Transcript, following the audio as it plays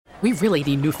We really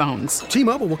need new phones.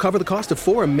 T-Mobile will cover the cost of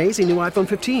 4 amazing new iPhone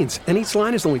 15s, and each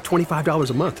line is only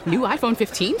 $25 a month. New iPhone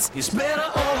 15s? It's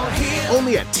better over here.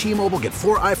 Only at T-Mobile, get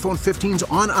 4 iPhone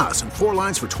 15s on us and 4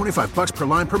 lines for $25 per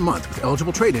line per month with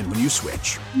eligible trade-in when you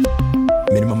switch.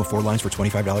 Minimum of 4 lines for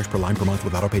 $25 per line per month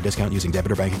with autopay discount using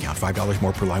debit or bank account. $5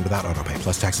 more per line without autopay,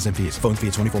 plus taxes and fees. Phone fee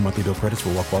at 24 monthly bill credits for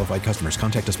well-qualified customers.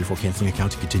 Contact us before canceling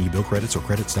account to continue bill credits or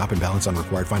credit stop and balance on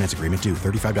required finance agreement due.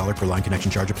 $35 per line connection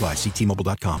charge applies. See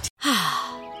T-Mobile.com.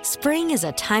 Spring is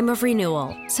a time of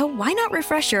renewal, so why not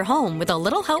refresh your home with a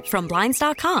little help from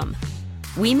Blinds.com?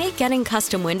 We make getting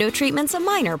custom window treatments a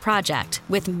minor project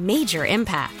with major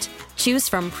impact. Choose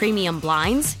from premium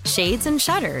blinds, shades, and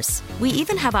shutters. We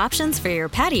even have options for your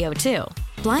patio, too.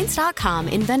 Blinds.com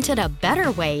invented a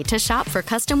better way to shop for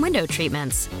custom window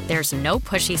treatments. There's no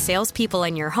pushy salespeople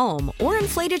in your home or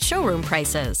inflated showroom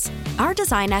prices. Our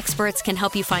design experts can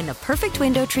help you find the perfect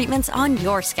window treatments on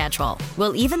your schedule.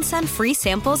 We'll even send free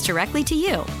samples directly to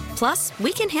you. Plus,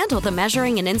 we can handle the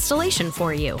measuring and installation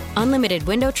for you. Unlimited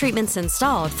window treatments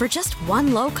installed for just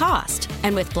one low cost.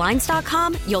 And with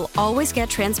Blinds.com, you'll always get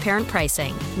transparent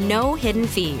pricing. No hidden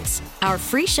fees. Our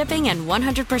free shipping and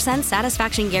 100%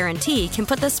 satisfaction guarantee can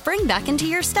put the spring back into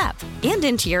your step and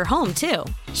into your home, too.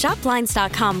 Shop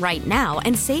Blinds.com right now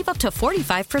and save up to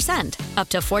 45%. Up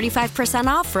to 45%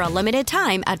 off for a limited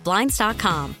time at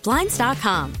Blinds.com.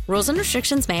 Blinds.com. Rules and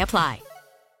restrictions may apply.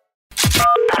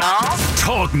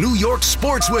 Talk New York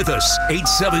sports with us.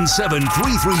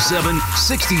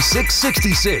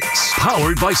 877-337-6666.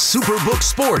 Powered by Superbook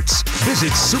Sports.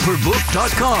 Visit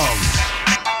superbook.com.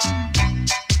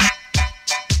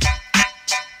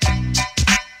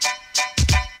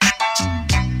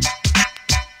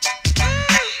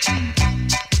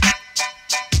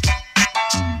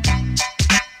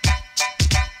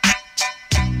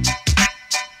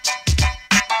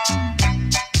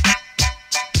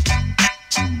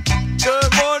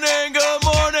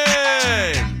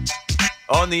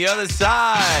 On the other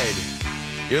side,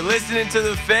 you're listening to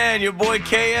The Fan, your boy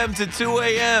KM to 2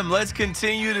 a.m. Let's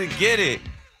continue to get it.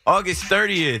 August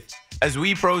 30th, as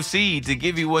we proceed to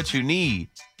give you what you need.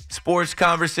 Sports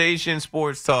conversation,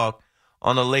 sports talk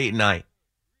on a late night.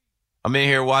 I'm in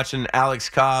here watching Alex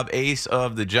Cobb, ace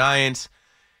of the Giants.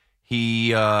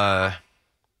 He had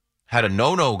a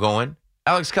no-no going.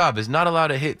 Alex Cobb is not allowed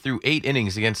to hit through 8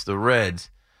 innings against the Reds.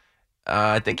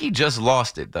 I think he just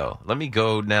lost it, though. Let me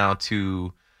go now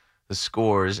to the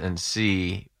scores and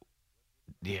see.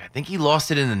 Yeah, I think he lost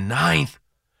it in the 9th.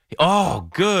 Oh,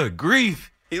 good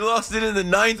grief. He lost it in the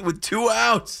 9th with 2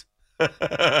 outs.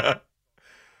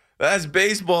 That's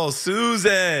baseball,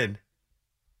 Susan.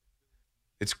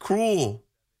 It's cruel.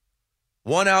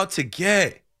 1 out to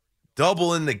get.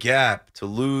 Double in the gap to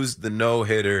lose the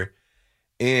no-hitter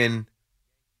in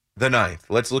the 9th.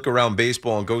 Let's look around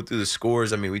baseball and go through the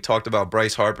scores. I mean, we talked about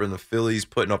Bryce Harper and the Phillies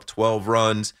putting up 12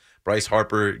 runs. Bryce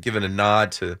Harper giving a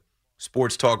nod to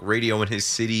sports talk radio in his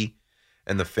city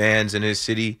and the fans in his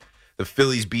city. The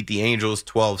Phillies beat the Angels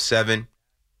 12-7.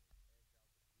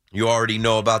 You already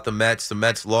know about the Mets. The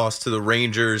Mets lost to the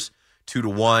Rangers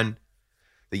 2-1.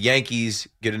 The Yankees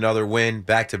get another win.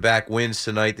 Back-to-back wins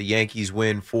tonight. The Yankees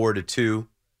win 4-2.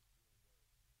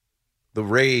 The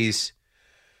Rays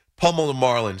pummel the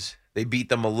Marlins. They beat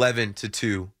them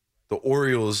 11-2. The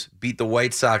Orioles beat the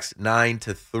White Sox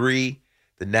 9-3.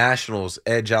 The Nationals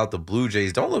edge out the Blue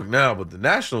Jays. Don't look now, but the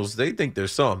Nationals, they think they're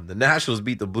something. The Nationals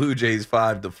beat the Blue Jays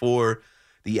 5-4.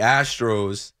 The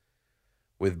Astros,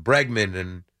 with Bregman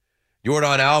and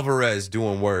Yordan Alvarez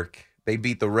doing work, they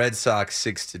beat the Red Sox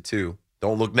 6-2.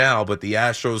 Don't look now, but the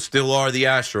Astros still are the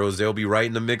Astros. They'll be right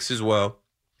in the mix as well.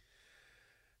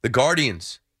 The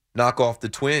Guardians knock off the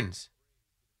Twins.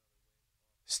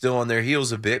 Still on their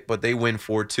heels a bit, but they win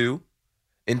 4-2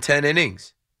 in 10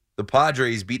 innings. The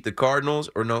Padres beat the Cardinals,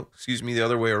 the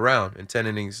other way around. In 10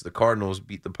 innings, the Cardinals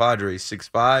beat the Padres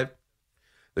 6-5.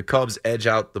 The Cubs edge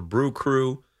out the Brew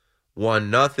Crew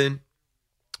 1-0.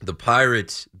 The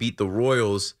Pirates beat the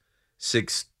Royals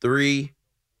 6-3.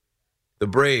 The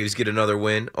Braves get another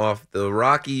win off the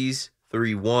Rockies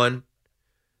 3-1.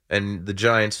 And the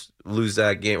Giants lose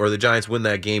that game, or the Giants win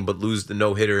that game, but lose the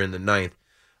no-hitter in the 9th.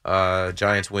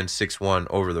 Giants win 6-1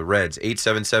 over the Reds.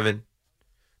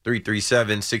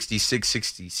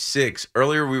 877-337-6666.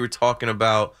 Earlier we were talking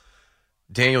about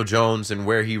Daniel Jones and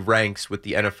where he ranks with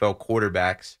the NFL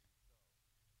quarterbacks.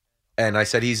 And I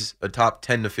said he's a top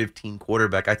 10 to 15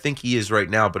 quarterback. I think he is right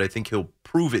now, but I think he'll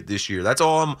prove it this year. That's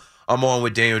all I'm on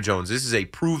with Daniel Jones. This is a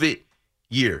prove it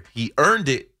year. He earned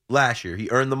it last year. He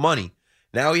earned the money.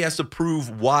 Now he has to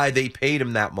prove why they paid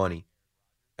him that money.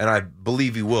 And I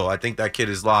believe he will. I think that kid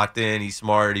is locked in. He's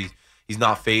smart. He's He's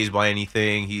not fazed by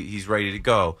anything. He's ready to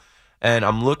go. And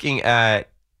I'm looking at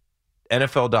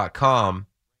NFL.com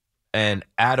and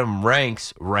Adam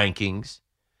Rank's rankings,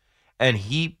 and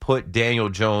he put Daniel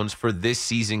Jones for this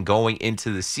season going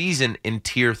into the season in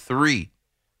Tier 3,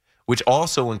 which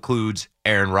also includes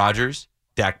Aaron Rodgers,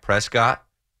 Dak Prescott,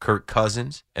 Kirk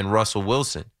Cousins, and Russell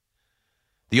Wilson.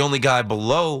 The only guy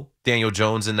below Daniel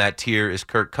Jones in that tier is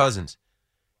Kirk Cousins.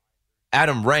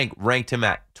 Adam ranked him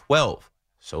at 12.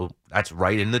 So that's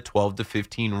right in the 12 to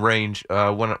 15 range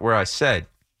where I said.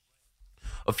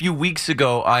 A few weeks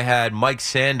ago, I had Mike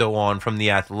Sando on from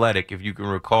The Athletic. If you can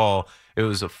recall, it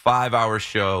was a 5-hour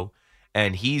show,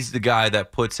 and he's the guy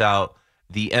that puts out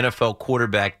the NFL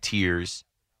quarterback tiers.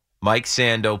 Mike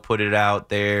Sando put it out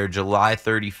there July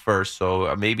 31st,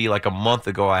 so maybe like a month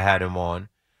ago I had him on.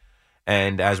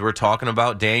 And as we're talking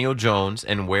about Daniel Jones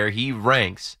and where he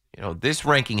ranks, this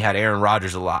ranking had Aaron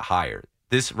Rodgers a lot higher.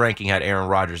 This ranking had Aaron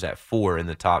Rodgers at 4 in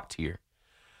the top tier.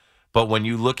 But when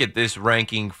you look at this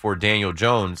ranking for Daniel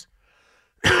Jones,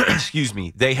 excuse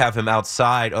me, they have him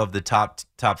outside of the top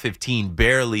 15,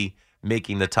 barely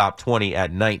making the top 20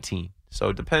 at 19. So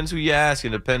it depends who you ask. It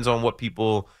depends on what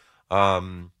people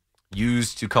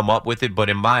use to come up with it. But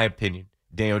in my opinion,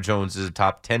 Daniel Jones is a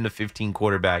top 10 to 15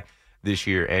 quarterback this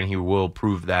year, and he will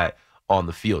prove that on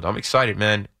the field. I'm excited,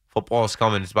 man. Football's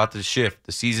coming. It's about to shift.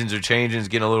 The seasons are changing. It's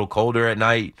getting a little colder at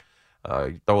night.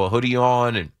 Throw a hoodie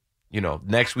on, and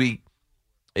next week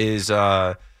is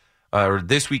or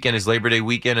this weekend is Labor Day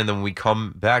weekend, and then when we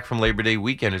come back from Labor Day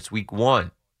weekend, it's week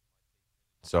 1.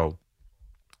 So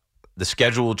the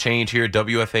schedule will change here at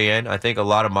WFAN. I think a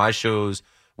lot of my shows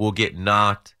will get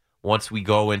knocked once we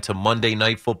go into Monday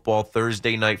night football,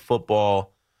 Thursday night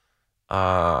football.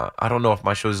 I don't know if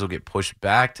my shows will get pushed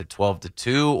back to 12 to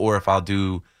 2 or if I'll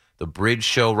do the bridge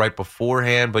show right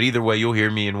beforehand. But either way, you'll hear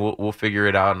me, and we'll figure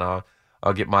it out, and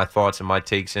I'll get my thoughts and my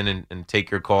takes in and take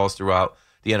your calls throughout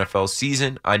the NFL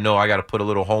season. I know I got to put a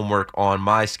little homework on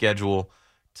my schedule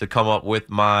to come up with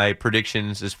my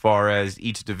predictions as far as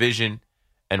each division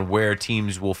and where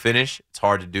teams will finish. It's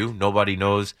hard to do. Nobody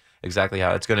knows exactly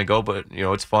how it's going to go, but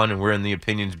it's fun, and we're in the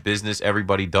opinions business.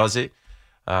 Everybody does it.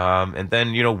 And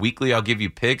then, weekly I'll give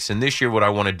you picks. And this year what I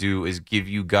want to do is give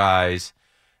you guys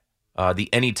the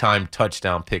anytime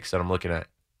touchdown picks that I'm looking at.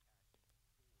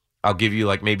 I'll give you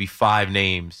like maybe 5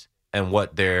 names and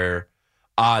what their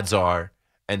odds are,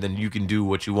 and then you can do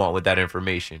what you want with that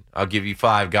information. I'll give you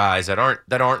 5 guys that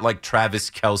aren't like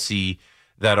Travis Kelce,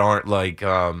 that aren't like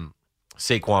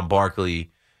Saquon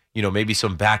Barkley, maybe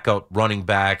some backup running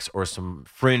backs or some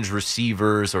fringe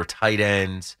receivers or tight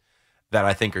ends that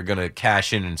I think are going to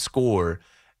cash in and score.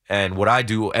 And what I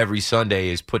do every Sunday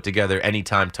is put together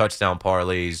anytime touchdown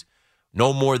parlays,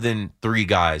 no more than 3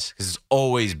 guys, because it's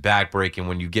always backbreaking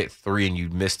when you get 3 and you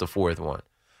miss the 4th one.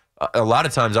 A lot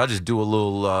of times I just do a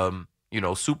little,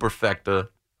 superfecta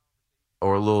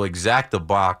or a little exacta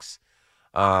box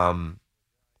and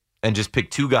just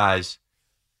pick 2 guys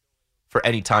for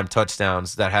anytime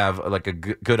touchdowns that have like a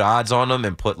good odds on them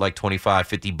and put like $25,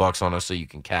 $50 on them so you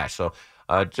can cash. So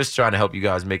just trying to help you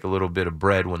guys make a little bit of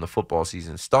bread when the football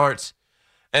season starts.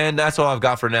 And that's all I've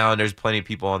got for now, and there's plenty of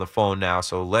people on the phone now.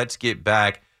 So let's get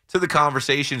back to the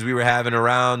conversations we were having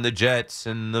around the Jets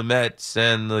and the Mets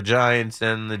and the Giants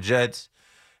and the Jets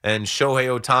and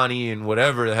Shohei Ohtani and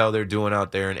whatever the hell they're doing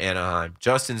out there in Anaheim.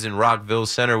 Justin's in Rockville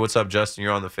Center. What's up, Justin?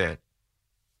 You're on the Fan.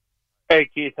 Hey,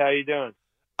 Keith. How you doing?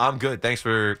 I'm good. Thanks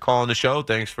for calling the show.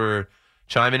 Thanks for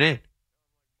chiming in.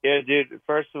 Yeah, dude.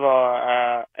 First of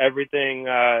all, everything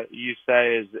you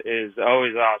say is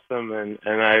always awesome, and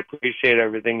I appreciate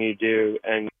everything you do.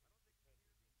 And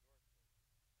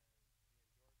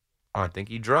I think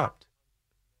he dropped.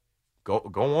 Go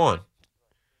on.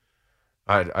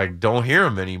 I don't hear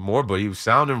him anymore, but he was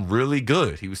sounding really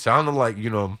good. He was sounding like he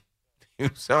was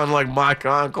sounding like my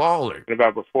kind of caller.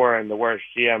 About before and the worst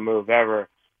GM move ever.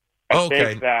 I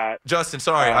think that Justin,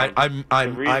 sorry,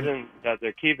 the reason that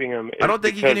they're keeping him is I don't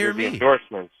think you can hear me. The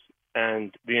endorsements,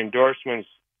 and the endorsements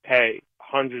pay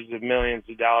hundreds of millions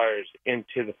of dollars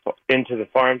into the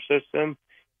farm system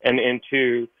and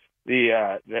into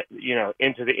the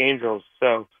into the Angels.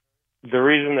 So the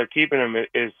reason they're keeping him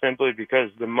is simply because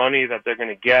the money that they're going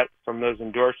to get from those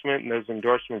endorsement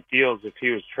deals, if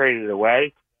he was traded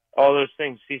away, all those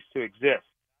things cease to exist,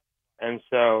 and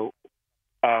so.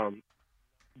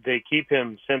 They keep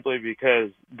him simply because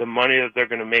the money that they're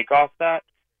going to make off that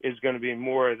is going to be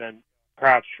more than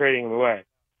perhaps trading him away.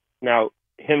 Now,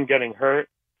 him getting hurt,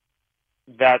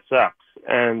 that sucks.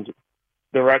 And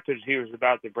the records he was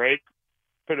about to break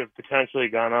could have potentially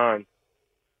gone on.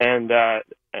 and that's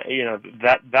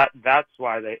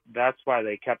why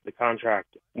they kept the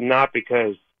contract, not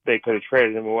because they could have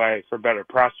traded him away for better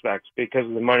prospects, because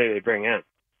of the money they bring in.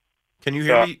 Can you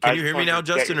hear me? Can you hear me now,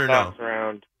 Justin, or no?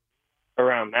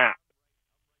 Around that.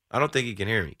 I don't think he can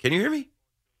hear me. Can you hear me?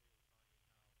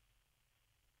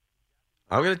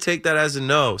 I'm going to take that as a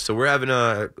no. So we're having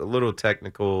a little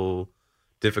technical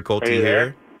difficulty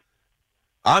here.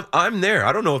 I'm there.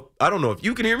 I don't know if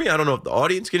you can hear me. I don't know if the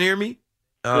audience can hear me.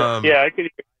 Yeah, I can hear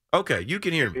you. Okay, you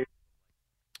can hear me.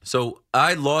 So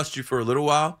I lost you for a little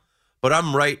while, but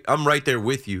I'm right there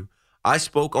with you. I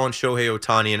spoke on Shohei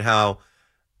Ohtani and how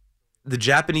the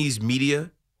Japanese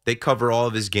media, they cover all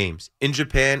of his games. In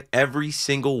Japan, every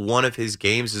single one of his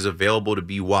games is available to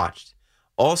be watched.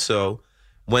 Also,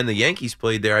 when the Yankees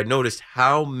played there, I noticed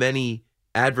how many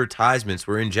advertisements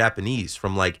were in Japanese,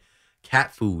 from like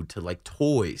cat food to like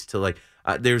toys to like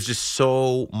there's just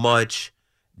so much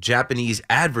Japanese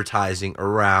advertising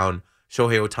around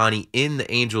Shohei Ohtani in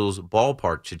the Angels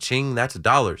ballpark. Cha-ching, that's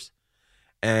dollars.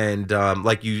 And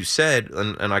like you said,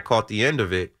 and I caught the end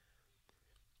of it,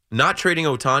 not trading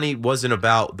Ohtani wasn't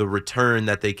about the return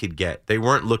that they could get. They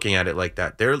weren't looking at it like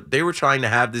that. They were trying to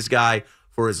have this guy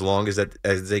for as long as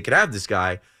they could have this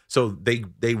guy. So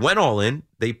they went all in.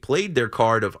 They played their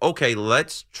card of, okay,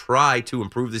 let's try to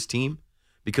improve this team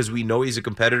because we know he's a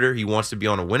competitor. He wants to be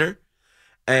on a winner.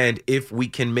 And if we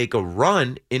can make a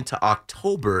run into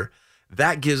October,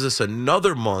 that gives us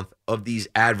another month of these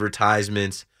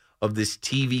advertisements, of this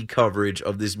TV coverage,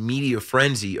 of this media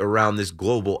frenzy around this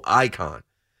global icon.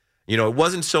 You know, it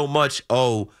wasn't so much,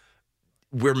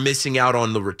 we're missing out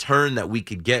on the return that we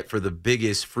could get for the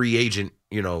biggest free agent,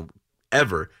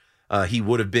 ever. He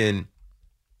would have been,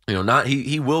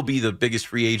 he will be the biggest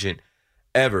free agent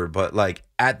ever. But like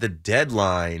at the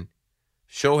deadline,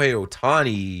 Shohei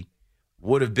Ohtani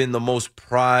would have been the most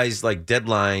prized like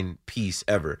deadline piece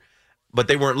ever. But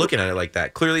they weren't looking at it like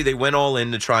that. Clearly, they went all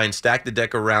in to try and stack the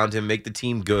deck around him, make the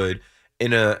team good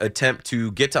in an attempt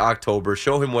to get to October,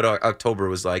 show him what October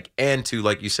was like, and to,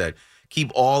 like you said, keep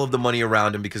all of the money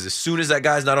around him, because as soon as that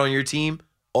guy's not on your team,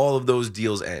 all of those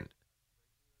deals end.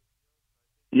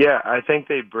 Yeah, I think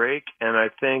they break, and I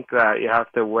think that you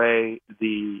have to weigh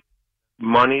the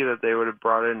money that they would have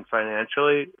brought in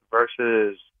financially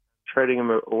versus trading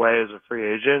him away as a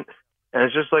free agent. And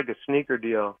it's just like a sneaker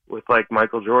deal with like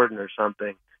Michael Jordan or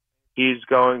something. He's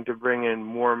going to bring in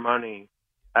more money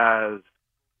as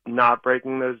not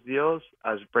breaking those deals,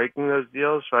 as breaking those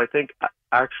deals. So I think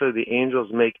actually the Angels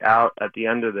make out at the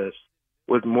end of this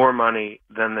with more money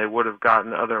than they would have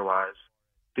gotten otherwise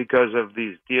because of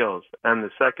these deals. And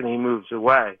the second he moves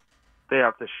away, they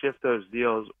have to shift those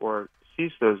deals or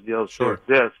cease those deals to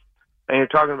exist. And you're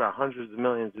talking about hundreds of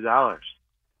millions of dollars.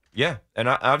 Yeah, and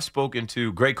I've spoken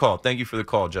to, great call. Thank you for the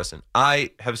call, Justin.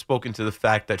 I have spoken to the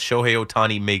fact that Shohei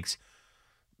Ohtani makes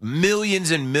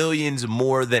millions and millions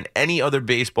more than any other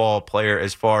baseball player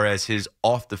as far as his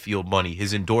off-the-field money,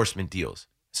 his endorsement deals.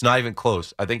 It's not even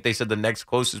close. I think they said the next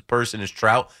closest person is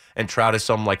Trout, and Trout is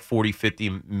some like 40,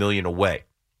 50 million away.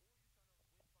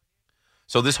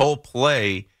 So this whole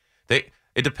play, it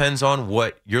depends on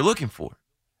what you're looking for.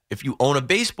 If you own a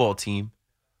baseball team,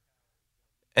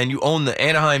 and you own the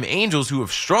Anaheim Angels, who have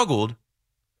struggled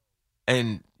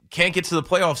and can't get to the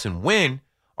playoffs and win,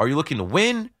 are you looking to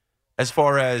win as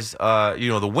far as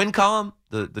the win column,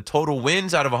 the total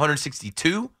wins out of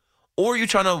 162, or are you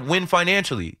trying to win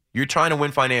financially? You're trying to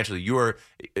win financially. You are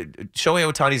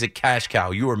Shohei Ohtani's a cash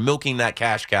cow. You are milking that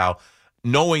cash cow,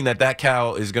 knowing that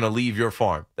cow is going to leave your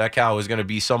farm. That cow is going to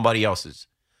be somebody else's.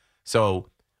 So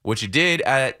what you did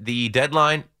at the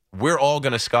deadline, we're all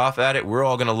going to scoff at it. We're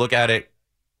all going to look at it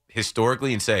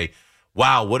historically and say,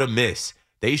 wow, what a miss.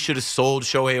 They should have sold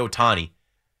Shohei Ohtani.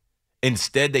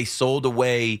 Instead, they sold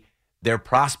away their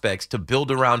prospects to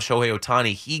build around Shohei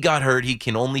Ohtani. He got hurt. He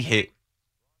can only hit.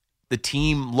 The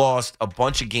team lost a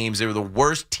bunch of games. They were the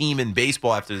worst team in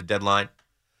baseball after the deadline.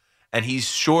 And he's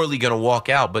surely going to walk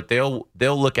out, but they'll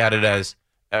look at it as,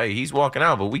 hey, he's walking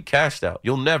out, but we cashed out.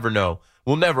 You'll never know.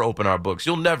 We'll never open our books.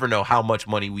 You'll never know how much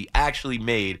money we actually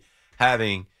made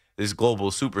having this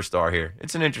global superstar here.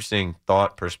 It's an interesting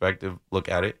thought, perspective, look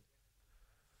at it.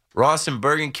 Ross in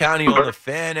Bergen County on the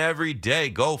Fan every day.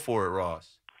 Go for it,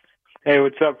 Ross. Hey,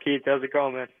 what's up, Keith? How's it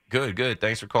going, man? Good.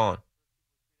 Thanks for calling.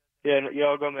 Yeah,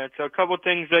 all go, man. So a couple of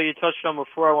things that you touched on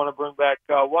before I want to bring back.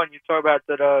 One, you talked about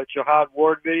that Jihad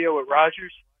Ward video with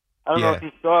Rogers. I don't know if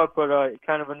you saw it, but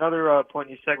kind of another point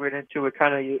you segued into it,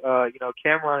 kind of,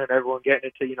 Cameron and everyone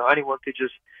getting into, anyone could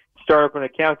just start up an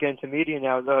account, get into media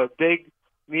now. The big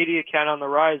media account on the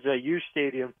rise, U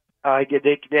Stadium. I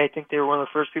think they were one of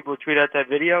the first people to tweet out that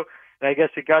video. And I guess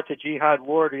it got to Jihad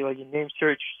Ward. He name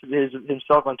searched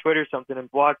himself on Twitter or something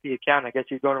and blocked the account. I guess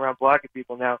he's going around blocking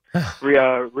people now,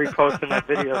 reposting that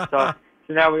video stuff.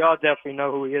 So now we all definitely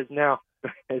know who he is now.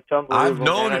 It's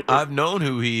unbelievable. I've known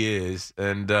who he is,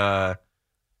 and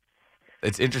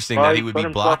it's interesting that he would be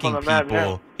blocking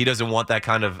people. He doesn't want that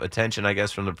kind of attention, I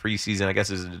guess, from the preseason. I guess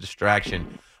is a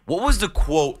distraction. What was the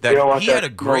quote that he had a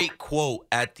great quote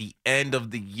at the end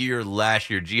of the year last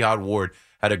year? Jihad Ward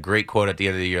had a great quote at the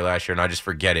end of the year last year, and I just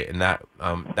forget it. And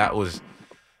that was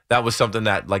something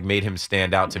that made him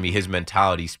stand out to me. His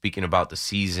mentality, speaking about the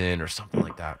season or something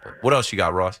like that. But what else you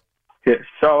got, Ross? Yeah.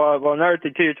 So, another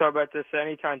thing too, you talk about this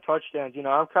anytime touchdowns.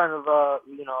 I'm kind of, I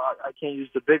can't use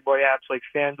the big boy apps like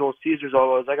FanDuel, Caesars,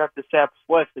 all those. I got this app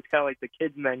Swift. It's kind of like the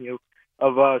kids menu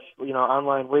of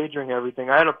online wagering and everything.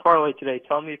 I had a parlay today.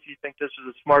 Tell me if you think this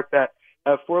is a smart bet.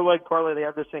 4-leg parlay. They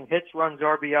have this thing: hits, runs,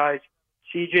 RBIs.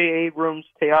 C.J. Abrams,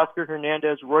 Teoscar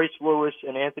Hernandez, Royce Lewis,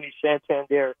 and Anthony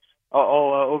Santander,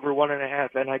 all over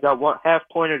 1.5. And I got half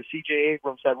pointed. C.J.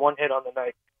 Abrams had one hit on the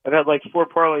night. I've had 4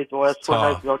 parlays the last 4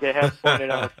 nights. I'll get half pointed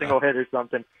on a single hit or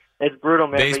something. It's brutal,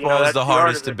 man. Baseball is the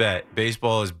hardest to bet.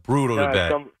 Baseball is brutal to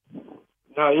bet.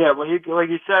 Well, like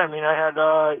you said, I had,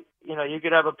 you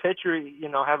could have a pitcher,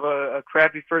 have a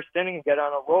crappy first inning and get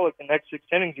on a roll. Like the next 6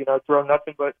 innings, throw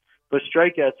nothing but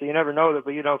strikeouts. So you never know that.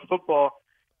 But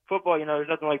football, there's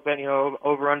nothing like betting,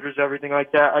 over-unders, everything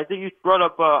like that. I think you brought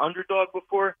up Underdog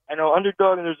before. I know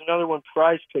Underdog, and there's another one,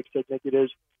 Prize Picks, I think it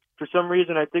is. For some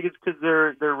reason, I think it's because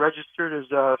they're registered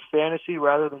as fantasy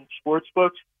rather than sports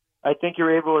books. I think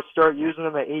you're able to start using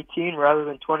them at 18 rather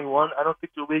than 21. I don't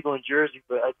think they're legal in Jersey,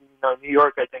 but I think New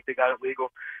York, I think they got it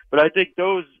legal. But I think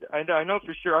those, I know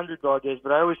for sure Underdog is,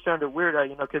 but I always found it weird,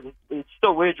 because it's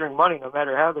still wagering money no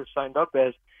matter how they're signed up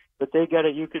as. But they get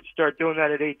it. You could start doing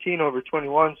that at 18 over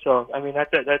 21. So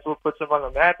that's what puts them on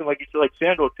the map. And like you said, like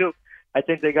FanDuel too. I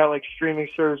think they got streaming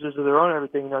services of their own.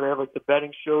 Everything. They have the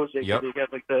betting shows. They got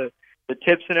the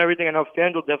tips and everything. I know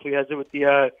FanDuel definitely has it with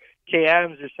the Kay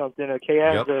Adams or something. Kay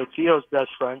Adams, Theo's best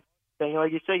friend. And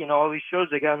like you say, all these shows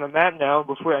they got on the map now.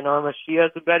 Before I know MSG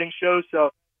has the betting show,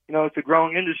 so it's a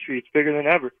growing industry. It's bigger than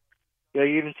ever. You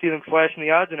even see them flashing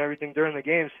the odds and everything during the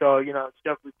game. So it's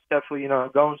definitely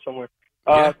going somewhere.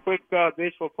 Quick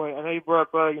baseball point. I know you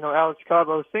brought up Alex Cobb.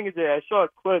 I was thinking today. I saw a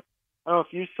clip. I don't know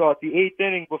if you saw it. The 8th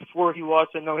inning before he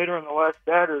lost a no-hitter on the last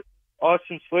batter,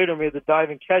 Austin Slater made the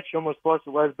diving catch. He almost lost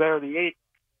the last batter of the 8th,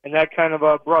 and that kind of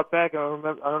brought back. I don't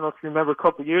know if you remember a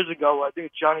couple of years ago. I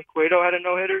think Johnny Cueto had a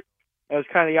no-hitter. It was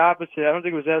kind of the opposite. I don't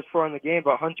think it was as far in the game,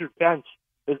 but Hunter Pence.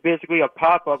 It was basically a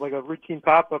pop-up, like a routine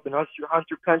pop-up, and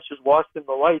Hunter Pence just lost in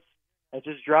the lights and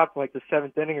just dropped in the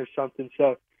 7th inning or something.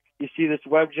 So you see this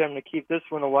web gem to keep this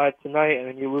one alive tonight, and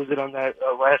then you lose it on that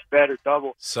last batter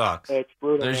double. Sucks. It's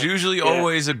brutal. There's usually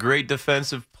always a great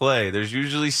defensive play. There's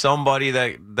usually somebody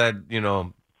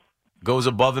that goes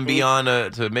above and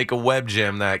beyond to make a web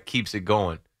gem that keeps it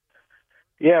going.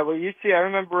 Yeah, well, you see, I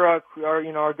remember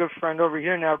our good friend over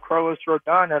here now, Carlos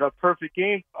Rodon, had a perfect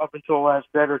game up until the last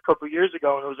batter a couple of years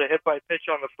ago, and it was a hit by pitch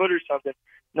on the foot or something.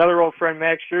 Another old friend,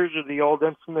 Max Scherzer, the old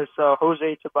infamous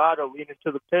Jose Tabata, leading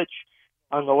to the pitch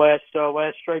on the last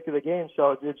strike of the game.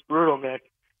 So it's brutal, man.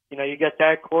 You get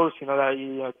that close,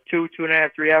 that 2.5,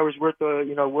 3 hours worth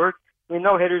of work.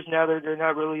 No hitters now, they're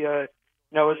not really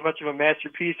as much of a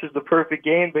masterpiece as the perfect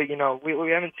game, but we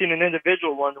haven't seen an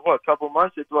individual one a couple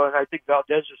months ago, and I think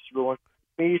Valdez just threw one.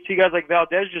 You see guys like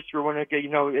Valdez just threw one, and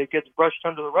it gets brushed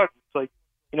under the rug. It's like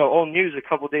old news a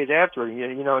couple days after.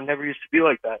 It never used to be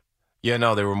like that. Yeah,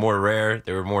 no, they were more rare.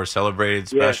 They were more celebrated,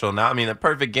 special. Yeah. Now, the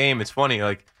perfect game. It's funny,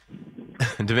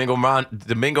 Domingo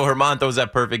Germán throws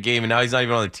that perfect game, and now he's not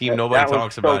even on the team. Nobody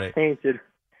talks about it. Tainted.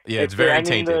 Yeah, it's very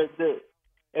tainted.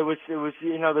 It was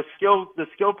the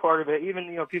skill part of it.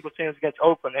 Even people saying it's against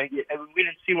Oakland, and we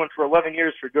didn't see one for 11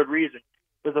 years for good reason.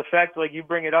 But the fact you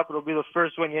bring it up, it'll be the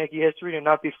first one Yankee history to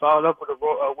not be followed up with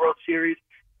a World Series.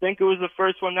 I think it was the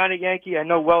first one not a Yankee. I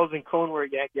know Wells and Cone were a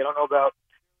Yankee. I don't know about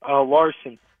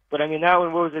Larson, but that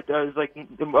one, what was it? It was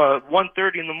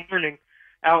 1:30 in the morning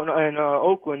out in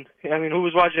Oakland. Who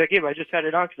was watching that game? I just had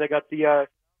it on because I got the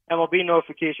MLB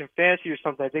notification, fantasy or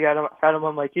something. I think I had him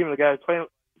on my team. The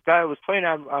guy was playing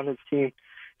on his team.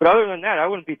 But other than that, I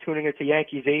wouldn't be tuning into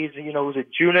Yankees A's. Was it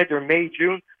June or May,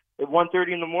 June at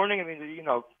 1:30 in the morning?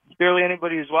 Barely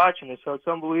anybody was watching it, so it's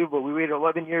unbelievable. We waited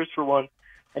 11 years for one,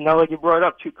 and now, like you brought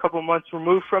up, couple months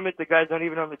removed from it, the guy's not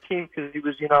even on the team because he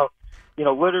was,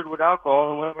 littered with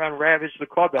alcohol and went around and ravaged the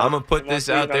clubhouse. I'm gonna put this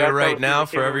out there right now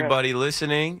for everybody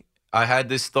listening. I had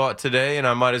this thought today, and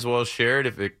I might as well share it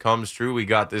if it comes true. We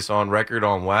got this on record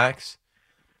on wax.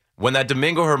 When that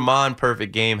Domingo Germán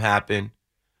perfect game happened,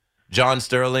 John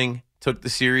Sterling took the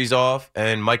series off,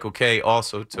 and Michael Kay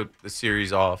also took the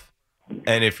series off.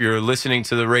 And if you're listening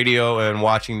to the radio and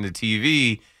watching the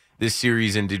TV, this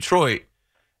series in Detroit,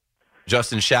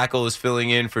 Justin Shackle is filling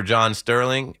in for John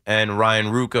Sterling, and Ryan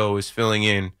Ruocco is filling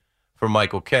in for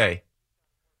Michael Kay.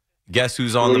 Guess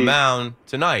who's on the mound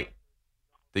tonight?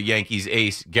 The Yankees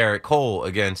ace Garrett Cole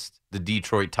against the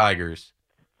Detroit Tigers.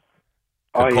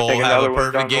 Could Cole have a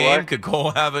perfect game? Could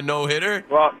Cole have a no-hitter?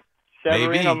 Well,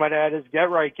 Severino might have had his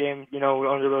get-right game,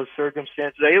 under those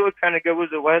circumstances. He looked kind of good. Was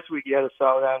it last week? He had a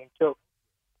solid outing, too.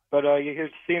 But you hear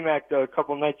C-Mac a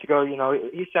couple nights ago,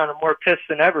 he sounded more pissed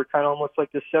than ever, kind of almost like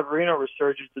the Severino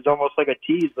resurgence is almost like a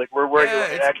tease, like we're worried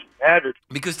it actually mattered.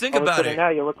 Because think about it. Now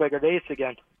you look like an ace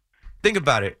again. Think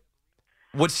about it.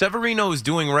 What Severino is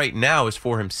doing right now is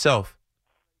for himself.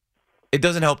 It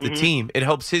doesn't help the team. It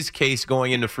helps his case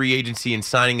going into free agency and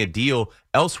signing a deal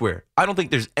elsewhere. I don't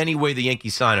think there's any way the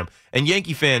Yankees sign him. And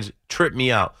Yankee fans trip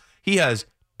me out. He has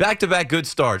back-to-back good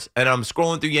starts, and I'm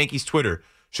scrolling through Yankees Twitter.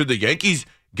 Should the Yankees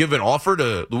give an offer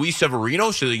to Luis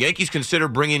Severino? Should the Yankees consider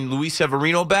bringing Luis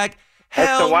Severino back?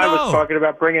 Hell no. I was talking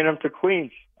about bringing him to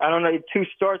Queens. I don't know. 2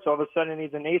 starts, all of a sudden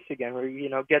he's an ace again. Where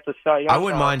get the Cy Young. I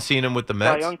wouldn't mind seeing him with the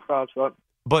Mets. Cy Young crops up.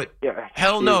 But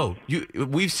hell no.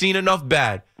 We've seen enough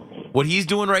bad. What he's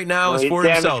doing right now is for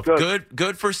himself.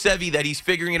 Good for Sevy that he's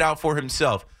figuring it out for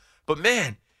himself. But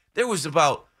man, there was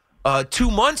about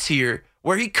 2 months here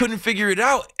where he couldn't figure it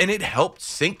out, and it helped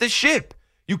sink the ship.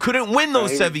 You couldn't win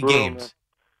those Sevy games. Man.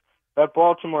 That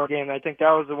Baltimore game, I think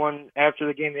that was the one after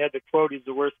the game he had to quote, he's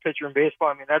the worst pitcher in baseball.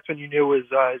 I mean, that's when you knew his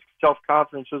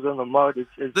self-confidence was in the mud.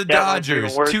 The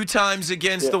Dodgers, 2 times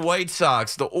against the White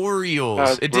Sox, the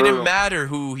Orioles. It didn't matter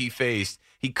who he faced.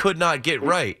 He could not get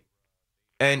right.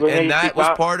 And that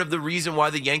was part of the reason why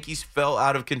the Yankees fell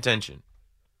out of contention.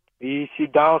 You see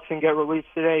Donaldson get released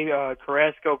today.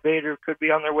 Carrasco, Bader could be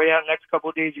on their way out next couple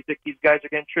of days. You think these guys are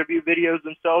getting tribute videos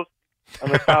themselves?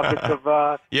 On the topic of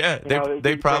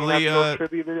they're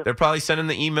probably sending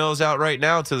the emails out right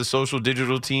now to the social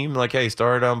digital team like, hey,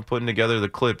 start putting together the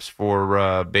clips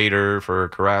for Bader, for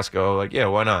Carrasco. Like, yeah,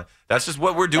 why not? That's just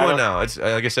what we're doing now. It's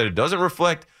like I said, it doesn't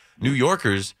reflect New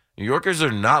Yorkers. New Yorkers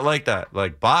are not like that.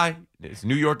 Like, bye. It's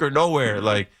New York or nowhere.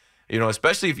 Like,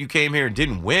 especially if you came here and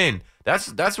didn't win.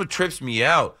 That's what trips me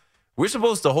out. We're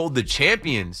supposed to hold the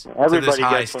champions to this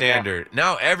high standard.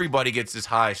 Now everybody gets this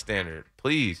high standard.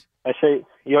 Please. I say,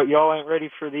 y'all ain't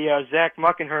ready for the Zach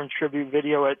Muckenherm tribute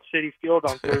video at Citi Field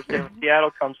on Thursday when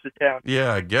Seattle comes to town.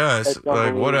 Yeah, I guess.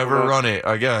 Like, whatever, run it,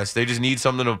 I guess. They just need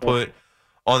something to put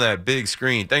on that big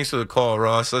screen. Thanks for the call,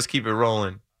 Ross. Let's keep it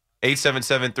rolling.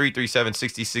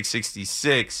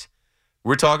 877-337-6666.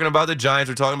 We're talking about the Giants.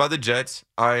 We're talking about the Jets.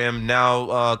 I am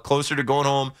now closer to going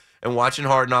home and watching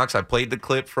Hard Knocks. I played the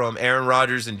clip from Aaron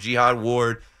Rodgers and Jihad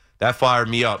Ward. That fired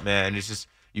me up, man. It's just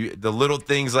the little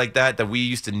things like that we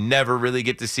used to never really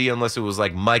get to see unless it was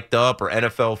like mic'd up or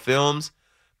NFL films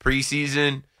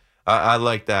preseason. I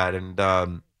like that. And,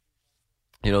 the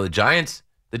Giants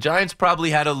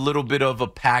probably had a little bit of a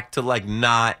pact to like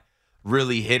not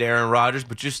really hit Aaron Rodgers,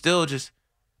 but you're still just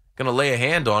going to lay a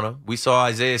hand on him. We saw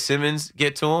Isaiah Simmons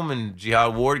get to him and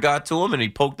Jihad Ward got to him and he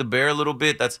poked the bear a little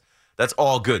bit. That's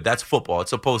all good. That's football. It's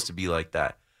supposed to be like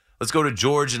that. Let's go to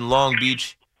George in Long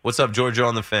Beach. What's up, George? You're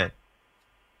on the fan.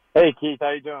 Hey, Keith.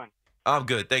 How you doing? I'm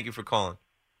good. Thank you for calling.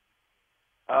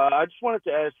 I just wanted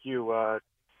to ask you,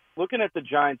 looking at the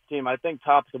Giants team, I think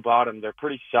top to bottom, they're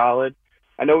pretty solid.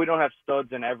 I know we don't have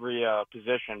studs in every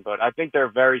position, but I think they're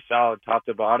very solid top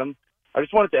to bottom. I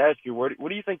just wanted to ask you, what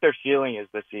do you think their ceiling is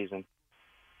this season?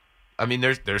 I mean,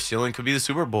 their ceiling could be the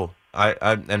Super Bowl.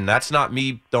 And that's not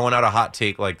me throwing out a hot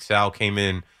take like Sal came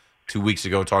in 2 weeks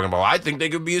ago talking about, I think they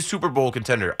could be a Super Bowl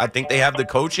contender. I think they have the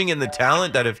coaching and the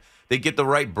talent that if they get the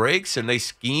right breaks and they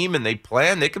scheme and they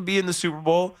plan, they could be in the Super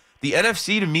Bowl. The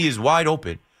NFC to me is wide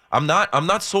open. I'm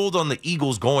not sold on the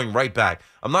Eagles going right back.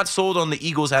 I'm not sold on the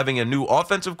Eagles having a new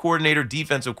offensive coordinator,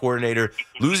 defensive coordinator,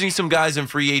 losing some guys in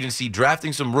free agency,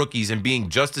 drafting some rookies, and being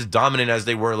just as dominant as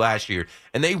they were last year.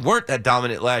 And they weren't that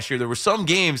dominant last year. There were some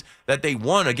games that they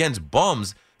won against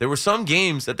bums. There were some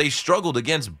games that they struggled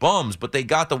against bums, but they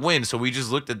got the win. So we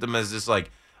just looked at them as this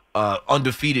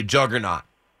undefeated juggernaut.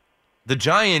 The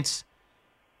Giants,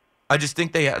 I just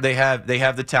think they have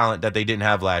the talent that they didn't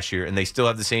have last year, and they still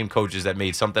have the same coaches that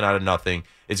made something out of nothing.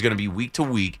 It's going to be week to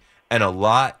week, and a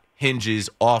lot hinges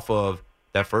off of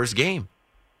that first game.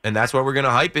 And that's why we're going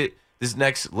to hype it this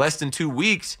next less than 2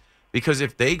 weeks, because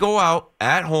if they go out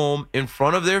at home in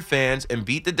front of their fans and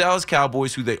beat the Dallas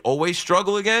Cowboys, who they always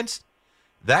struggle against,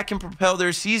 that can propel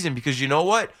their season, because you know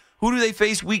what? Who do they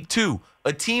face week 2?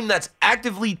 A team that's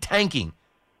actively tanking.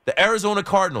 The Arizona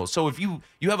Cardinals. So if you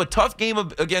have a tough game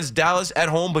against Dallas at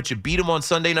home, but you beat them on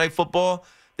Sunday Night Football,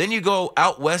 then you go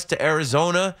out west to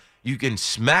Arizona. You can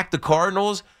smack the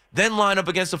Cardinals, then line up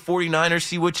against the 49ers,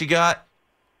 see what you got.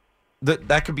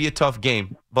 That could be a tough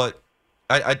game, but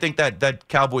I think that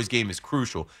Cowboys game is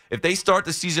crucial. If they start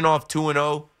the season off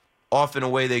 2-0, off and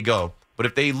away they go. But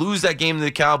if they lose that game to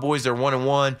the Cowboys, they're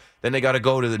 1-1. Then they got to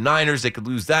go to the Niners. They could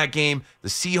lose that game. The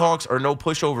Seahawks are no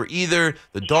pushover either.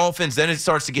 The Dolphins, then it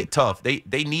starts to get tough. They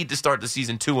need to start the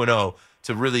season 2-0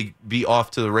 to really be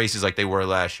off to the races like they were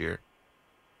last year.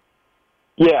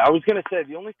 Yeah, I was going to say,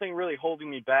 the only thing really holding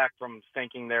me back from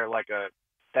thinking they're like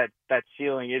that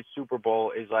ceiling is Super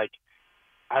Bowl is like,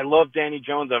 I love Danny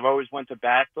Jones. I've always went to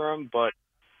bat for him,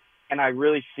 and I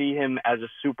really see him as a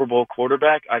Super Bowl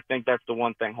quarterback. I think that's the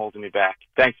one thing holding me back.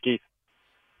 Thanks, Keith.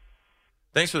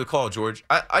 Thanks for the call, George.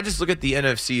 I just look at the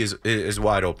NFC as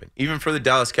wide open, even for the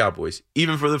Dallas Cowboys,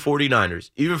 even for the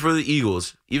 49ers, even for the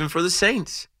Eagles, even for the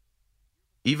Saints,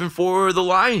 even for the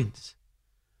Lions.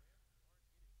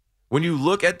 When you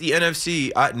look at the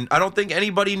NFC, I don't think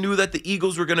anybody knew that the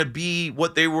Eagles were going to be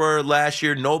what they were last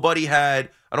year. Nobody had,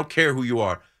 I don't care who you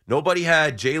are, nobody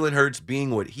had Jalen Hurts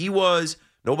being what he was.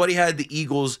 Nobody had the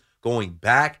Eagles going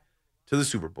back to the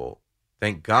Super Bowl.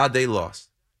 Thank God they lost.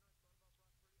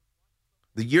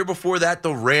 The year before that,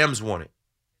 the Rams won it.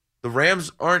 The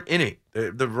Rams aren't in it.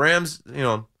 The Rams,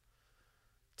 to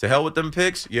hell with them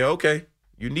picks. Yeah, okay.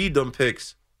 You need them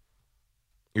picks.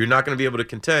 You're not going to be able to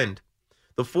contend.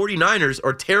 The 49ers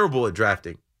are terrible at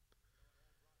drafting.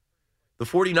 The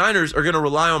 49ers are going to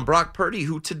rely on Brock Purdy,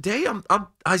 who today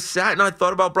I sat and I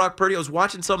thought about Brock Purdy. I was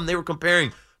watching something. They were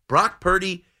comparing Brock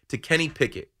Purdy to Kenny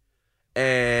Pickett.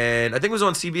 And I think it was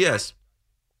on CBS.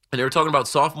 And they were talking about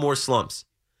sophomore slumps.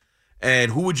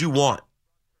 And who would you want?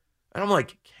 And I'm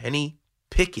like, Kenny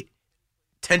Pickett.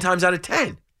 10 times out of 10.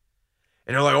 And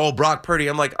they're like, oh, Brock Purdy.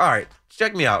 I'm like, all right,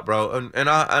 check me out, bro. And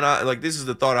I like, this is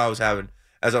the thought I was having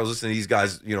as I was listening to these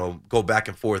guys, go back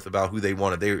and forth about who they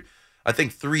wanted. I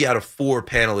think 3 out of 4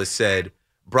 panelists said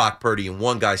Brock Purdy, and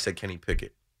 1 guy said Kenny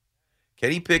Pickett.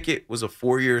 Kenny Pickett was a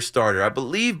 4-year starter. I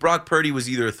believe Brock Purdy was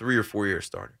either a 3 or 4-year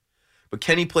starter. But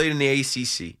Kenny played in the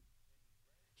ACC.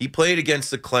 He played against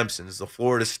the Clemsons, the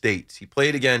Florida States. He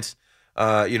played against,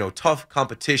 tough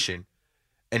competition.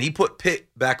 And he put Pitt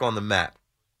back on the map.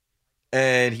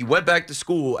 And he went back to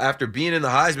school after being in the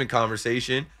Heisman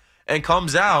conversation and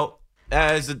comes out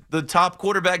as the top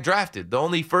quarterback drafted, the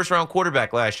only first-round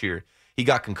quarterback last year. He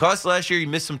got concussed last year. He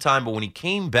missed some time. But when he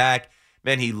came back,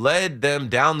 man, he led them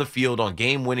down the field on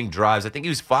game-winning drives. I think he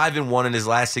was 5-1 in his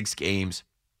last 6 games.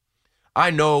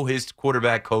 I know his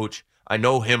quarterback coach. I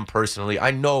know him personally.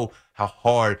 I know how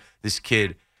hard this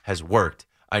kid has worked.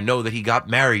 I know that he got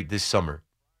married this summer.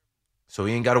 So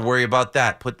he ain't got to worry about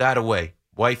that. Put that away.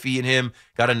 Wifey and him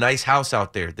got a nice house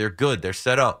out there. They're good. They're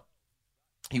set up.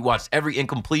 He watched every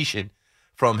incompletion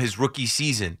from his rookie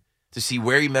season to see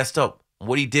where he messed up,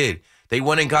 what he did. They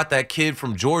went and got that kid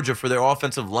from Georgia for their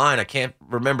offensive line. I can't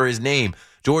remember his name.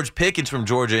 George Pickens from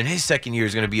Georgia in his second year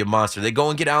is going to be a monster. They go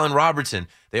and get Allen Robertson.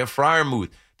 They have Freiermuth.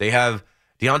 They have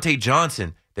Deontay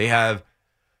Johnson. They have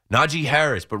Najee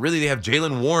Harris. But really, they have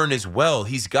Jalen Warren as well.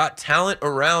 He's got talent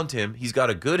around him. He's got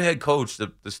a good head coach.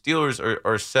 The Steelers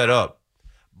are set up.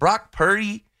 Brock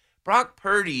Purdy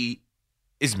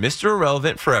is Mr.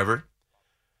 Irrelevant forever.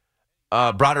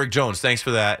 Broderick Jones, thanks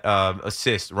for that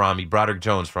assist, Rami. Broderick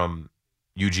Jones from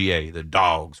UGA, the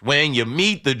Dogs. When you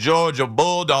meet the Georgia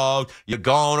Bulldogs, you're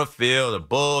going to feel the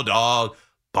Bulldog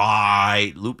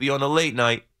bite. Loopy on the late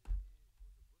night.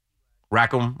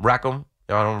 Rackham. Y'all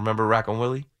don't remember Rackham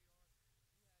Willie?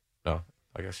 No,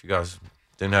 I guess you guys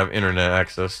didn't have internet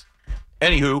access.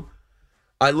 Anywho,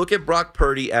 I look at Brock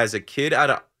Purdy as a kid out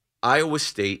of Iowa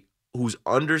State who's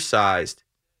undersized.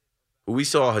 We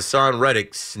saw Hassan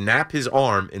Reddick snap his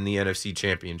arm in the NFC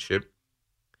Championship.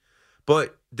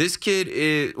 But this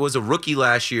kid was a rookie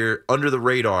last year under the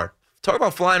radar. Talk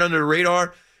about flying under the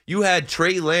radar. You had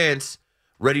Trey Lance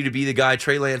ready to be the guy.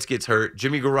 Trey Lance gets hurt.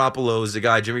 Jimmy Garoppolo is the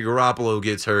guy. Jimmy Garoppolo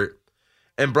gets hurt.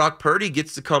 And Brock Purdy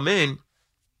gets to come in.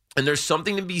 And there's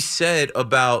something to be said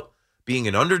about being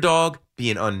an underdog,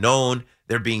 being unknown,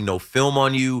 there being no film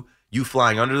on you, you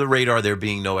flying under the radar, there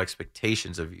being no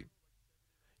expectations of you.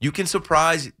 You can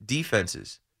surprise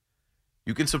defenses.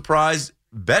 You can surprise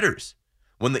bettors.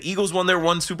 When the Eagles won their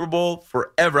 1 Super Bowl,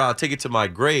 forever, I'll take it to my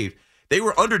grave, they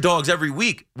were underdogs every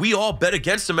week. We all bet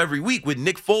against them every week with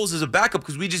Nick Foles as a backup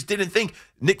because we just didn't think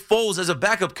Nick Foles as a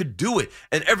backup could do it.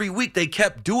 And every week they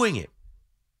kept doing it.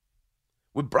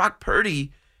 With Brock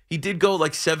Purdy, he did go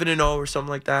like 7-0 or something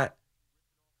like that.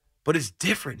 But it's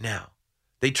different now.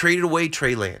 They traded away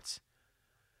Trey Lance.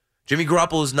 Jimmy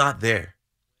Garoppolo is not there.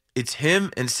 It's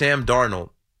him and Sam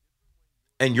Darnold.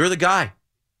 And you're the guy.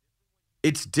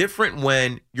 It's different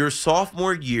when your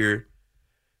sophomore year,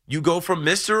 you go from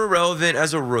Mr. Irrelevant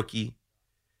as a rookie,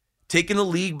 taking the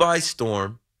league by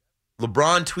storm,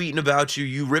 LeBron tweeting about you,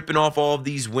 you ripping off all of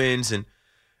these wins and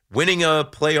winning a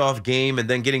playoff game and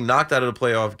then getting knocked out of the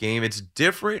playoff game. It's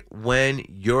different when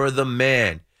you're the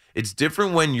man. It's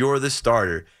different when you're the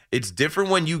starter. It's different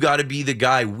when you got to be the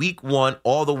guy week one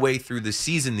all the way through the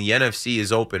season. The NFC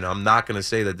is open. I'm not going to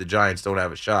say that the Giants don't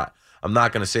have a shot. I'm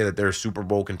not going to say that they're Super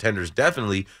Bowl contenders,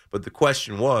 definitely. But the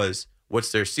question was,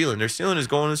 what's their ceiling? Their ceiling is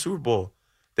going to the Super Bowl.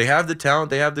 They have the talent.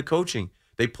 They have the coaching.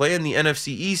 They play in the NFC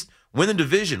East, win the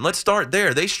division. Let's start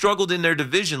there. They struggled in their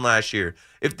division last year.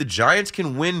 If the Giants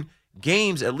can win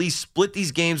games, at least split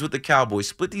these games with the Cowboys,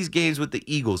 split these games with the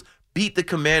Eagles, beat the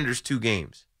Commanders 2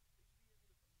 games.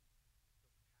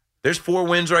 There's 4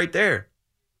 wins right there.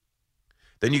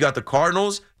 Then you got the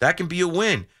Cardinals. That can be a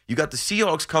win. You got the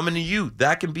Seahawks coming to you.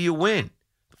 That can be a win.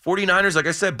 The 49ers, like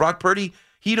I said, Brock Purdy,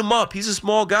 heat him up. He's a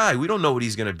small guy. We don't know what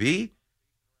he's going to be.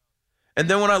 And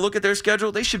then when I look at their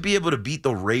schedule, they should be able to beat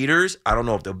the Raiders. I don't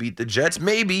know if they'll beat the Jets.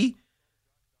 Maybe.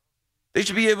 They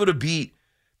should be able to beat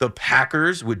the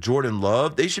Packers with Jordan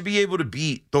Love. They should be able to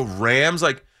beat the Rams.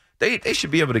 Like, they should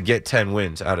be able to get 10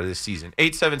 wins out of this season.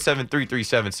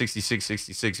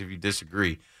 877-337-6666 if you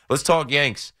disagree. Let's talk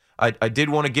Yanks. I did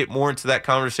want to get more into that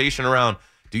conversation around,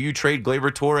 do you trade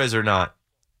Gleyber Torres or not?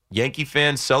 Yankee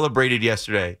fans celebrated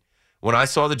yesterday. When I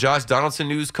saw the Josh Donaldson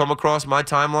news come across my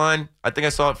timeline, I think I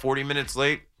saw it 40 minutes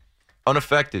late,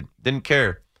 unaffected, didn't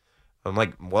care. I'm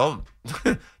like, well,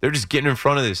 they're just getting in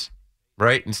front of this,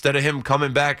 right? Instead of him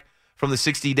coming back from the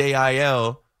 60-day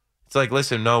IL, it's like,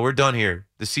 listen, no, we're done here.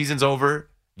 The season's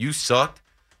over. You sucked,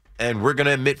 and we're going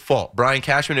to admit fault. Brian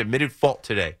Cashman admitted fault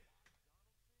today.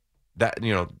 That,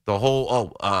 you know, the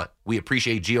whole, we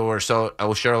appreciate Gio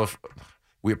Urshela.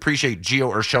 We appreciate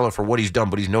Gio Urshela for what he's done,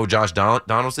 but he's no Josh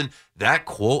Donaldson. That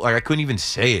quote, like, I couldn't even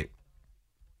say it.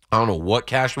 I don't know what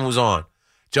Cashman was on.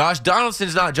 Josh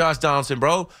Donaldson's not Josh Donaldson,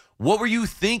 bro. What were you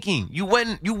thinking? You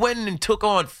went and took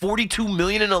on $42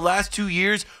 million in the last 2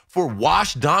 years for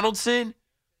Wash Donaldson?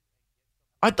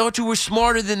 I thought you were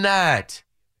smarter than that,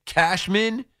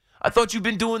 Cashman. I thought you've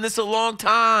been doing this a long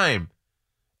time.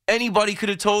 Anybody could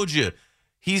have told you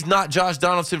he's not Josh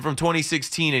Donaldson from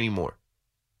 2016 anymore.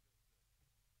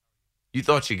 You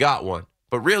thought you got one.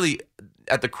 But really,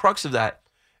 at the crux of that,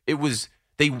 it was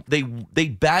they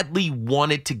badly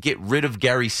wanted to get rid of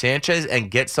Gary Sanchez and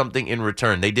get something in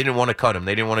return. They didn't want to cut him.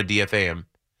 They didn't want to DFA him.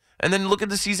 And then look at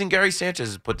the season Gary Sanchez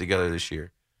has put together this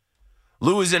year.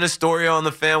 Lou is in Astoria on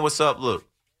the Fan. What's up, Lou?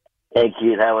 Hey,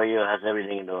 Keith. How are you? How's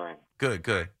everything doing?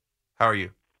 Good. How are you?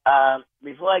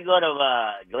 Before I go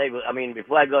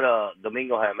to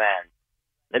Domingo Herman,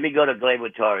 let me go to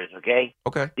Gleyber Torres, okay?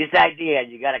 Okay. This idea,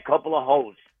 you got a couple of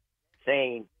hosts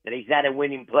saying that he's not a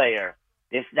winning player.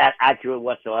 This is not accurate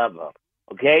whatsoever,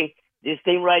 okay? This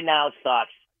team right now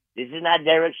sucks. This is not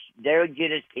Derek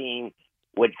Jeter's team.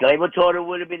 With Gleyber Torres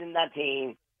would have been in that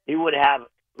team, he would have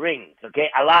rings, okay?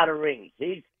 A lot of rings.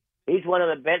 He's one of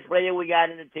the best players we got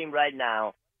in the team right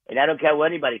now, and I don't care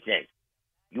what anybody says.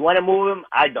 You want to move him?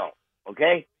 I don't,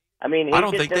 okay? I mean, I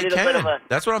don't think they can.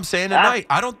 That's what I'm saying tonight.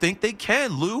 I don't think they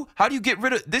can, Lou. How do you get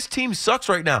rid of – this team sucks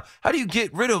right now. How do you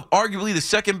get rid of arguably the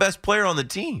second-best player on the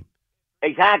team?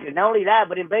 Exactly. Not only that,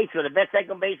 but in baseball, the best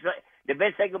second baseman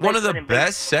One of the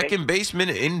best second basemen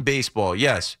in baseball,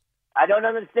 yes. I don't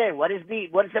understand. What is the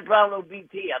problem with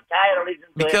BT? I'm tired of listening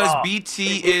to Because him all.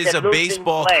 BT is a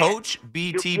baseball coach.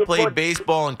 BT played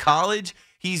baseball in college.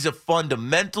 He's a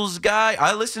fundamentals guy.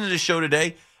 I listened to the show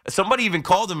today. Somebody even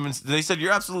called him and they said,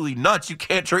 you're absolutely nuts. You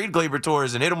can't trade Gleyber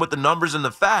Torres and hit him with the numbers and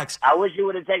the facts. I wish you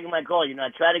would have taken my call. You know, I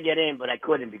tried to get in, but I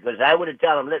couldn't because I would have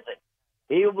told him, listen,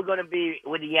 you were going to be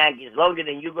with the Yankees longer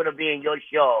than you're going to be in your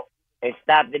show and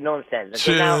stop the nonsense.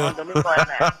 Okay, now,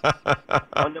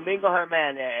 on Domingo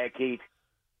Herman, Keith,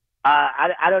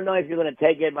 I don't know if you're going to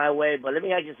take it my way, but let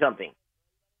me ask you something.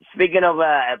 Speaking of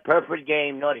a perfect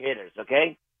game, no-hitters,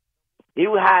 okay? He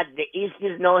had the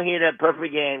easiest no-hitter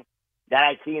perfect game that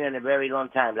I've seen in a very long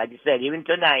time. Like you said, even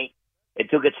tonight, it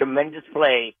took a tremendous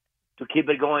play to keep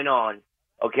it going on,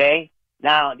 okay?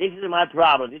 Now, this is my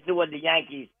problem. This is what the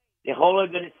Yankees, the whole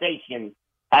organization,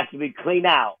 has to be cleaned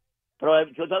out. We're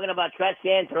talking about trash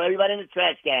can, throw everybody in the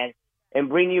trash can and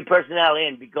bring new personnel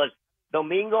in because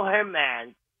Domingo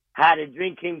Herman had a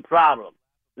drinking problem.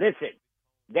 Listen,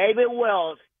 David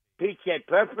Wells pitched a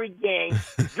perfect game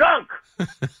drunk,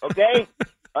 okay?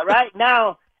 All right?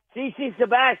 Now, CC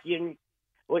Sebastian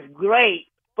was great,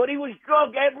 but he was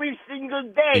drunk every single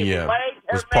day. Yeah,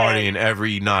 was partying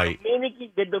every night.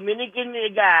 the Dominican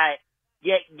guy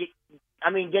get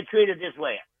treated this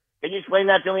way? Can you explain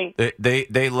that to me?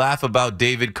 They laugh about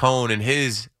David Cohn and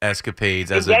his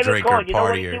escapades as a David drinker, Cohn, partier. You know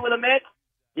what he did with the Mets?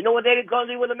 You know what David Cohn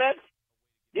did with the Mets?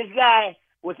 This guy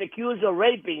was accused of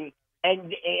raping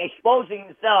and exposing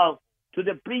himself to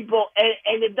the people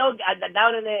and the dog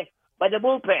down in there by the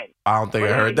bullpen. I don't think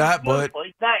I heard that, but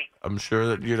nice. I'm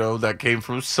sure that that came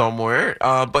from somewhere.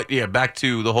 But yeah, back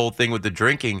to the whole thing with the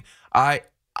drinking. I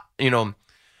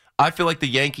feel like the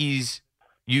Yankees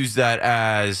use that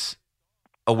as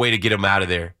a way to get him out of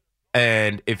there.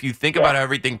 And if you think about how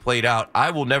everything played out,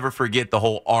 I will never forget the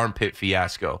whole armpit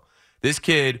fiasco. This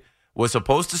kid was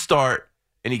supposed to start,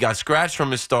 and he got scratched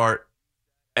from his start,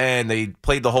 and they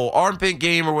played the whole armpit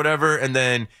game or whatever, and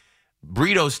then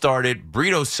Brito started.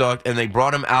 Brito sucked, and they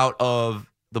brought him out of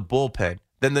the bullpen.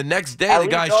 Then the next day, the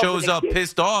guy shows up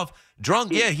pissed off,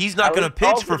 drunk. Yeah, he's not going to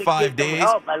pitch for 5 days.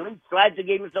 At least try to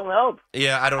give him some help.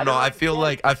 Yeah, I don't know. I feel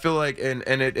like, and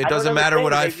it doesn't matter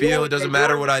what I feel. It doesn't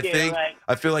matter what I think.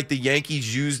 I feel like the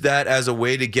Yankees used that as a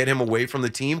way to get him away from the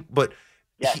team. But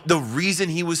the reason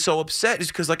he was so upset is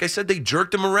because, like I said, they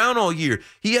jerked him around all year.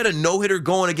 He had a no-hitter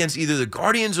going against either the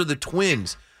Guardians or the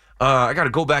Twins. I got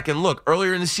to go back and look.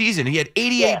 Earlier in the season, he had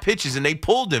 88 pitches, and they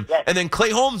pulled him. And then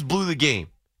Clay Holmes blew the game.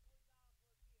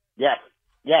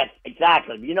 Yes,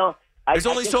 exactly. There's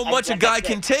only so much a guy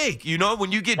can take,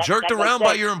 when you get jerked around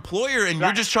by your employer and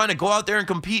you're just trying to go out there and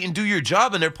compete and do your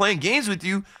job and they're playing games with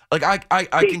you. Like, I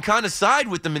can kind of side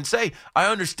with them and say, I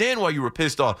understand why you were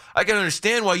pissed off. I can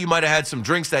understand why you might have had some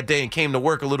drinks that day and came to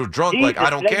work a little drunk. Jesus, I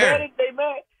don't care.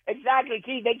 Exactly,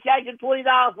 Keith. They charge you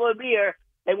 $20 for a beer,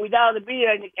 and without the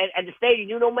beer at the stadium,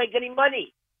 you don't make any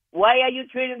money. Why are you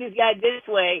treating this guy this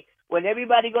way when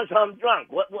everybody goes home drunk?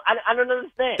 I don't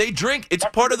understand. They drink. It's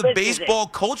part of the baseball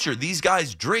culture. These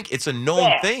guys drink. It's a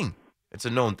known thing. It's a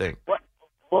known thing.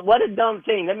 What a dumb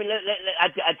thing.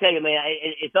 I tell you, man,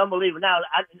 it's unbelievable. Now,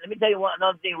 let me tell you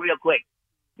another thing real quick.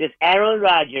 This Aaron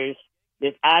Rodgers,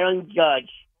 this Aaron Judge,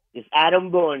 this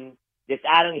Adam Boone, this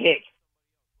Adam Hicks.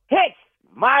 Hicks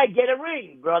might get a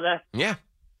ring, brother. Yeah.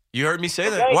 You heard me say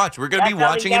that. Watch. We're going to be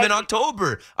watching him in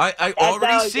October. I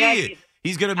already see it.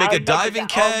 He's going to make a diving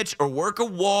catch or work a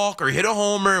walk or hit a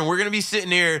homer, and we're going to be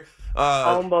sitting here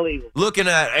unbelievable. Looking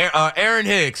at Aaron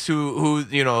Hicks, who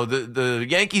the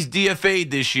Yankees DFA'd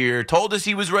this year, told us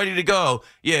he was ready to go.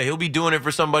 Yeah, he'll be doing it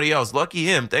for somebody else. Lucky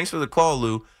him. Thanks for the call,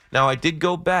 Lou. Now, I did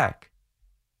go back,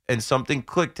 and something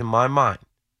clicked in my mind.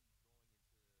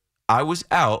 I was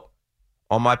out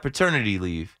on my paternity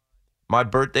leave. My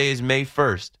birthday is May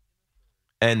 1st.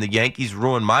 And the Yankees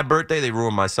ruined my birthday. They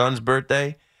ruined my son's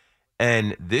birthday.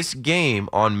 And this game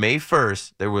on May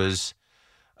 1st, there was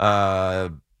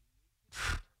a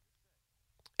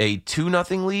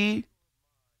 2-0 lead.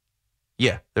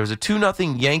 Yeah, there was a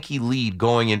 2-0 Yankee lead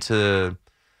going into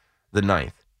the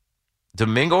ninth.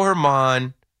 Domingo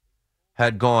Germán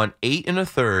had gone 8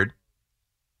 1/3,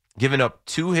 given up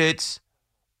 2 hits,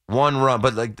 1 run.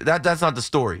 But that's not the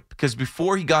story, because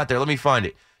before he got there, let me find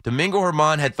it. Domingo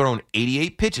Germán had thrown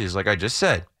 88 pitches, like I just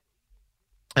said.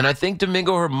 And I think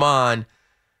Domingo Germán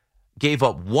gave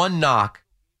up 1 knock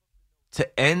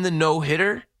to end the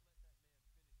no-hitter.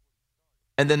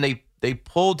 And then they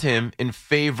pulled him in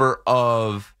favor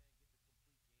of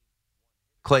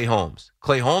Clay Holmes.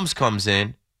 Clay Holmes comes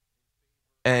in,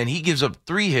 and he gives up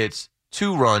 3 hits,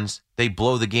 2 runs. They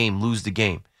blow the game, lose the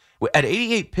game. At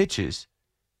 88 pitches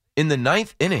in the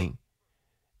 9th inning,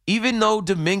 even though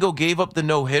Domingo gave up the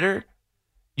no-hitter,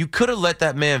 you could have let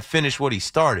that man finish what he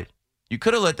started. You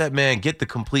could have let that man get the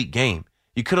complete game.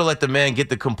 You could have let the man get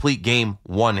the complete game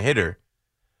 1-hitter.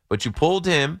 But you pulled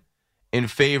him in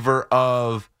favor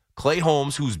of Clay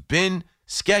Holmes, who's been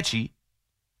sketchy.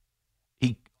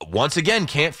 He, once again,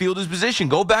 can't field his position.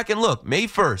 Go back and look. May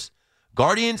 1st,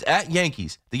 Guardians at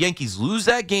Yankees. The Yankees lose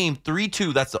that game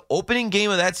 3-2. That's the opening game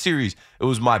of that series. It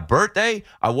was my birthday.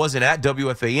 I wasn't at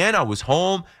WFAN. I was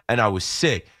home, and I was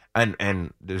sick.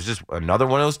 And there's just another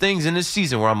one of those things in this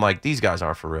season where I'm like, these guys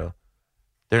aren't for real.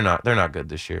 They're not good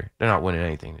this year. They're not winning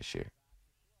anything this year.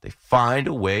 They find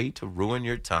a way to ruin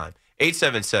your time.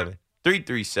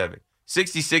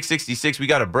 877-337-6666. We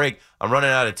got a break. I'm running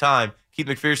out of time. Keith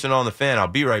McPherson on the Fan. I'll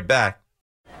be right back.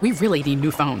 We really need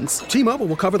new phones. T-Mobile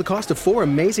will cover the cost of 4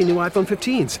 amazing new iPhone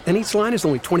 15s, and each line is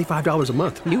only $25 a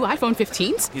month. New iPhone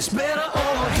 15s? It's better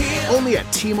over here. Only at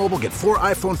T-Mobile, get 4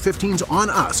 iPhone 15s on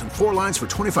us and 4 lines for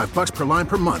 $25 per line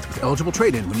per month with eligible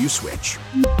trade-in when you switch.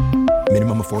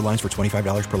 Minimum of 4 lines for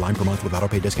 $25 per line per month with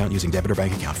autopay discount using debit or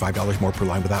bank account. $5 more per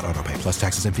line without autopay, plus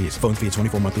taxes and fees. Phone fee at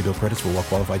 24 monthly bill credits for well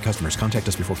qualified customers. Contact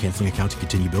us before canceling account to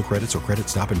continue bill credits or credit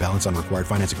stop and balance on required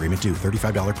finance agreement due.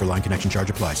 $35 per line connection charge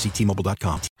applies. See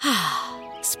T-Mobile.com.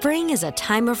 Spring is a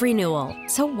time of renewal,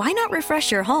 so why not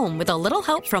refresh your home with a little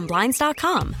help from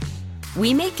Blinds.com?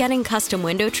 We make getting custom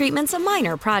window treatments a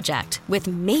minor project with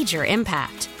major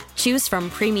impact. Choose from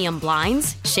premium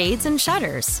blinds, shades, and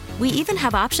shutters. We even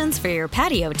have options for your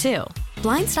patio, too.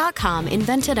 Blinds.com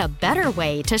invented a better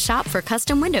way to shop for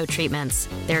custom window treatments.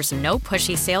 There's no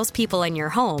pushy salespeople in your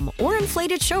home or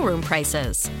inflated showroom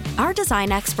prices. Our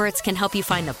design experts can help you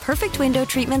find the perfect window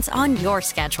treatments on your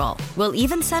schedule. We'll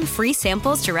even send free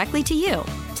samples directly to you.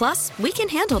 Plus, we can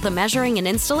handle the measuring and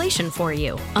installation for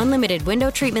you. Unlimited window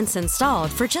treatments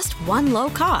installed for just one low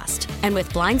cost. And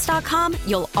with Blinds.com,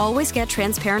 you'll always get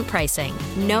transparent pricing.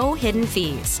 No hidden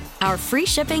fees. Our free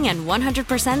shipping and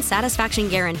 100% satisfaction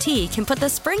guarantee can put the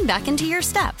spring back into your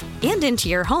step and into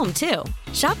your home, too.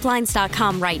 Shop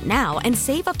Blinds.com right now and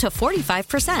save up to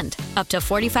 45%. Up to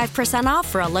 45% off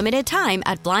for a limited time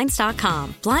at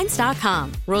Blinds.com.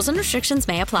 Blinds.com. Rules and restrictions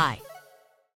may apply.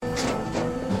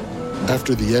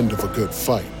 After the end of a good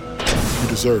fight, you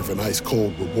deserve an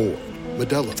ice-cold reward.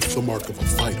 Modelo is the mark of a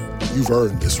fighter. You've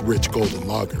earned this rich golden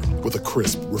lager with a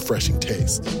crisp, refreshing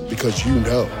taste. Because you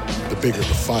know, the bigger the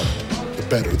fight, the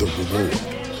better the reward.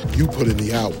 You put in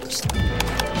the hours,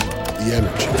 the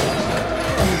energy,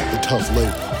 the tough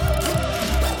labor.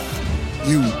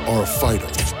 You are a fighter,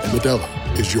 and Modelo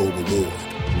is your reward.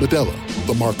 Modelo,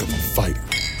 the mark of a fighter.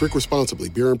 Drink responsibly.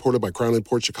 Beer imported by Crown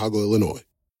Imports, Chicago, Illinois.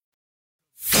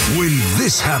 When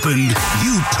this happened,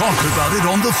 you talk about it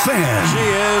on The Fan. She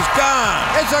is gone.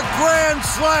 It's a grand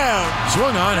slam.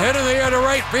 Swung on, hit in the air to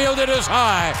right field. It is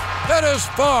high. It is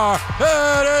far.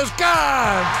 It is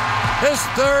gone. His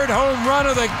third home run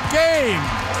of the game.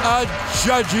 A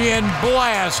Judgian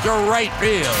blast to right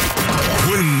field.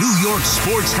 When New York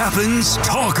sports happens,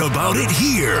 talk about it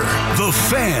here. The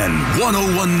Fan,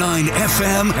 101.9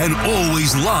 FM, and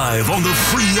always live on the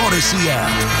free Odyssey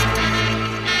app.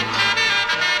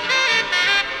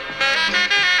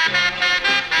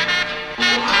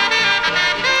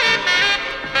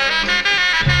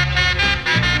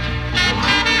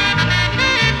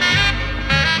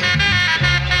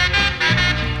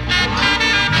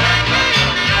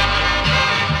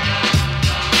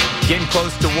 Getting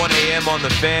close to 1 a.m. on The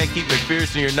Fan. Keith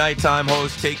McPherson, your nighttime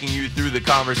host, taking you through the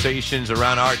conversations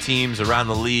around our teams, around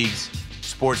the leagues.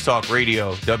 Sports Talk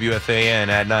Radio, WFAN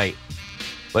at night.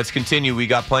 Let's continue. We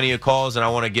got plenty of calls, and I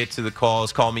want to get to the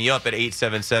calls. Call me up at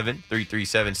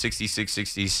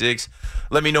 877-337-6666.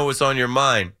 Let me know what's on your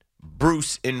mind.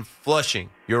 Bruce in Flushing.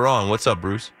 You're on. What's up,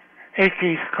 Bruce? Hey,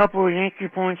 Keith. A couple of Yankee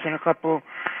points and a couple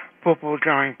football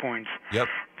Giant points. Yep.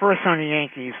 First on the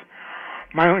Yankees.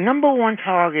 My number one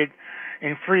target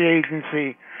in free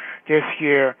agency this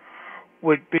year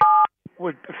would be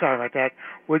I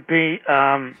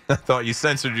thought you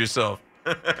censored yourself.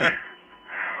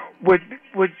 would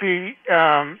be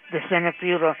the center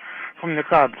fielder from the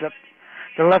Cubs,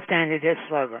 the left-handed hit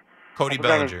slugger. Cody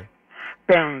Bellinger.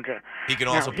 He can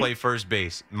also play first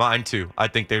base. Mine too. I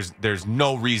think there's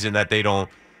no reason that they don't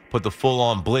put the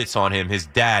full-on blitz on him. His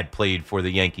dad played for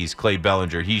the Yankees, Clay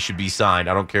Bellinger. He should be signed.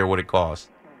 I don't care what it costs.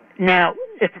 Now,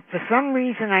 if for some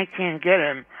reason I can't get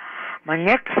him, my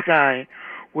next guy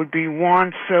would be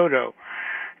Juan Soto.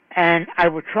 And I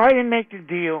would try to make the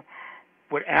deal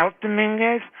without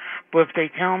Dominguez, but if they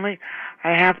tell me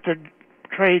I have to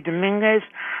trade Dominguez,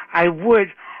 I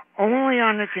would, only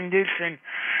on the condition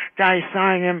that I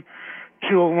sign him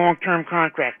to a long-term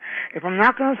contract. If I'm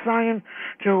not going to sign him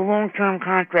to a long-term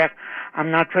contract,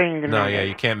 I'm not trading Dominguez. No, yeah,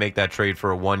 you can't make that trade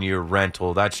for a one-year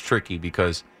rental. That's tricky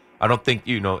because I don't think,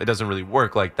 it doesn't really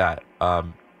work like that.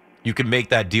 You can make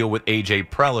that deal with A.J.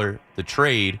 Preller, the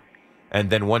trade, and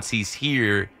then once he's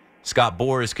here, Scott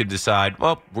Boras could decide,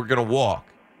 well, we're going to walk.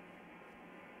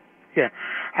 Yeah,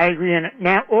 I agree. And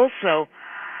now also,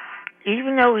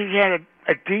 even though he had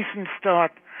a decent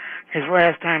start his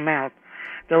last time out,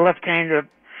 the left-hander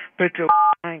pitcher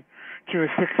to a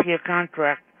 6-year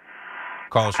contract.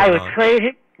 Carlos Rodon. I would trade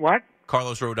him. What?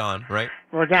 Carlos Rodon, right?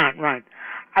 Rodon, right.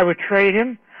 I would trade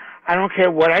him. I don't care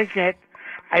what I get.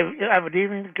 I would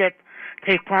even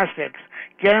take prospects.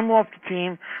 Get him off the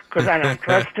team because I don't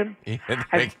trust him.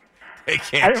 They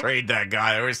can't trade that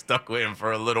guy. They were stuck with him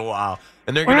for a little while.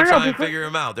 And they're going to try and figure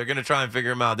him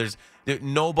out.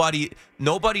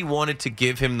 Nobody wanted to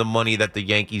give him the money that the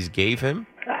Yankees gave him.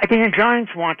 I think the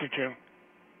Giants wanted to.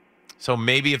 So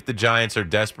maybe if the Giants are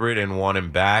desperate and want him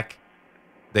back,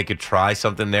 they could try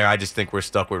something there. I just think we're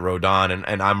stuck with Rodon,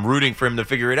 and I'm rooting for him to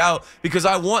figure it out because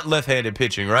I want left-handed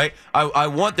pitching, right? I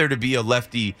want there to be a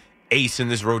lefty ace in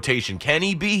this rotation. Can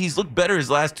he be? He's looked better his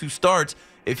last 2 starts.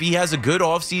 If he has a good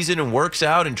offseason and works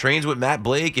out and trains with Matt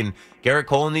Blake and Garrett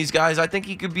Cole and these guys, I think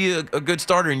he could be a good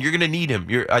starter, and you're going to need him.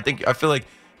 I feel like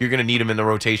you're going to need him in the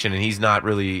rotation, and he's not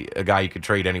really a guy you could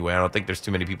trade anyway. I don't think there's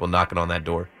too many people knocking on that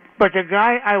door. But the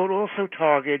guy I would also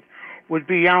target would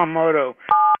be Yamamoto,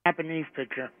 Japanese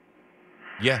pitcher.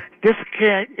 Yeah. This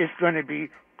kid is going to be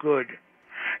good.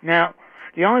 Now,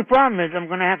 the only problem is I'm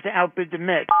going to have to outbid the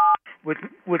Mets,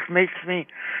 which makes me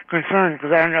concerned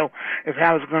because I don't know if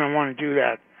Hal's going to want to do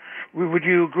that. Would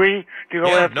you agree to go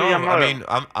after Yamamoto? I mean,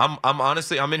 I'm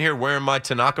honestly, I'm in here wearing my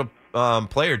Tanaka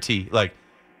player tee. Like,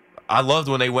 I loved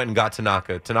when they went and got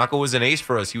Tanaka. Tanaka was an ace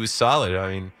for us. He was solid.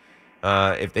 I mean,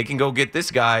 if they can go get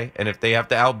this guy, and if they have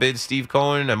to outbid Steve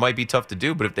Cohen, that might be tough to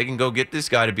do. But if they can go get this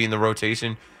guy to be in the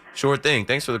rotation, sure thing.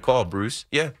 Thanks for the call, Bruce.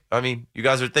 Yeah, I mean, you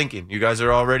guys are thinking. You guys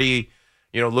are already,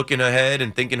 looking ahead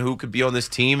and thinking who could be on this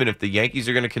team and if the Yankees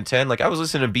are going to contend. Like, I was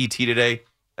listening to BT today,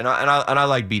 and I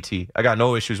like BT. I got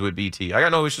no issues with BT. I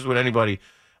got no issues with anybody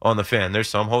on the Fan. There's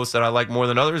some hosts that I like more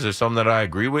than others. There's some that I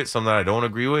agree with, some that I don't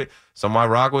agree with, some I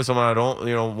rock with, some I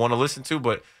don't, want to listen to.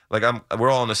 But like, we're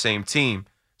all on the same team,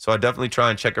 so I definitely try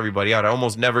and check everybody out. I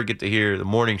almost never get to hear the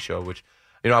morning show, which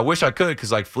I wish I could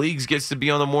because like Fleegs gets to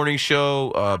be on the morning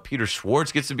show, Peter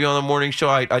Schwartz gets to be on the morning show.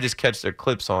 I just catch their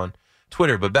clips on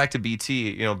Twitter. But back to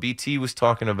BT, BT was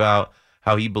talking about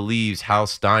how he believes Hal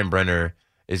Steinbrenner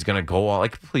is going to go on.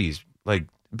 Like, please, like,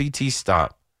 BT,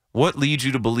 stop. What leads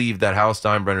you to believe that Hal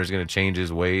Steinbrenner is going to change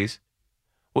his ways?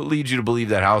 What leads you to believe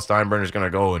that Hal Steinbrenner is going to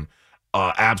go and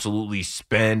absolutely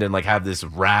spend and like have this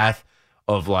wrath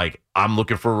of like, I'm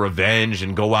looking for revenge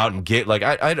and go out and get like,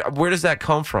 where does that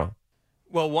come from?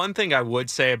 Well, one thing I would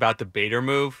say about the Bader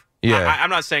move, yeah, I'm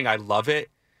not saying I love it,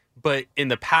 but in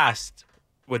the past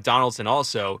with Donaldson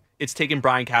also, it's taken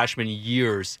Brian Cashman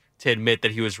years to admit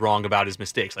that he was wrong about his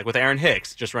mistakes. Like with Aaron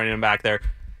Hicks, just running him back there.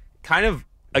 Kind of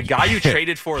a guy you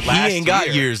traded for last year. He ain't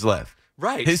got years left.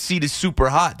 Right. His seat is super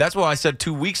hot. That's why I said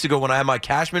 2 weeks ago when I had my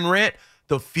Cashman rant,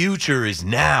 the future is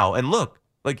now. And look,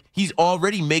 like he's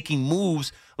already making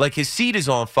moves like his seat is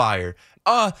on fire.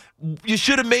 You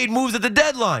should have made moves at the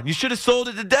deadline. You should have sold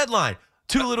at the deadline.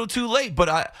 Too little, too late.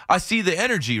 But I see the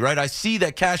energy, right? I see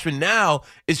that Cashman now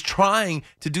is trying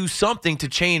to do something to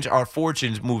change our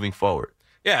fortunes moving forward.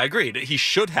 Yeah, agreed. He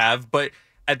should have, but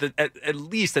at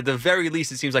the very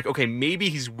least, it seems like, okay, maybe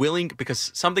he's willing,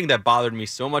 because something that bothered me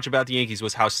so much about the Yankees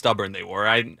was how stubborn they were.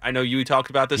 I know you talked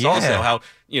about this also, how,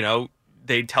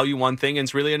 they tell you one thing and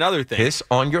it's really another thing. Piss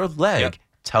on your leg,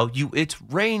 tell you it's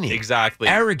raining. Exactly.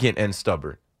 Arrogant and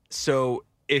stubborn. So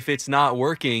if it's not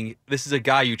working, this is a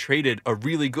guy you traded a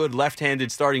really good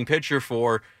left-handed starting pitcher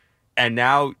for, and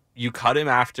now you cut him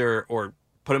after, or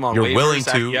put him on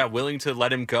waivers. You're willing to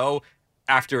let him go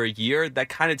after a year. That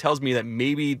kind of tells me that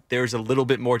maybe there's a little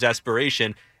bit more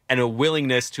desperation and a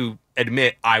willingness to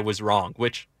admit I was wrong,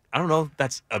 which I don't know if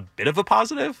that's a bit of a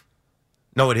positive.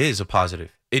 No, it is a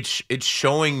positive. It's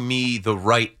showing me the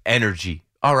right energy.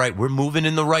 All right, we're moving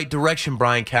in the right direction,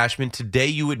 Brian Cashman. Today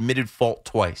you admitted fault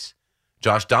twice.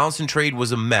 Josh Donaldson trade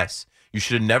was a mess. You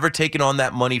should have never taken on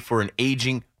that money for an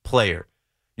aging player.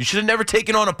 You should have never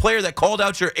taken on a player that called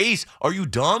out your ace. Are you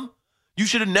dumb? You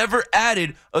should have never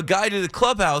added a guy to the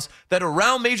clubhouse that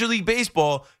around Major League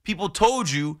Baseball, people told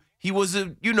you he was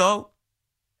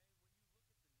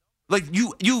like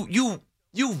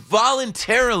you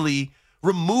voluntarily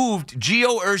removed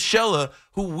Gio Urshela,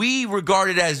 who we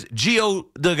regarded as Gio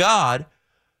the God.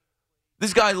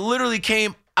 This guy literally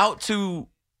came out to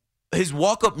his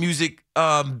walk-up music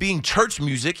being church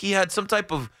music. He had some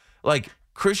type of like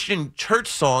Christian church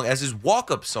song as his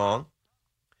walk-up song.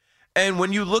 And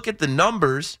when you look at the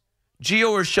numbers,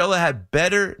 Gio Urshela had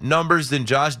better numbers than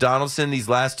Josh Donaldson these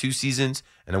last 2 seasons,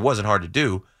 and it wasn't hard to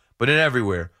do, but in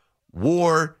everywhere.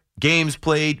 WAR, games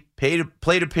played,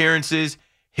 plate appearances,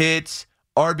 hits,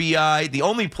 RBI. The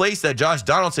only place that Josh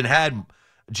Donaldson had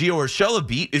Gio Urshela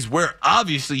beat is where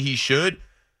obviously he should.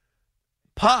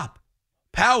 Pop,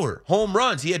 power, home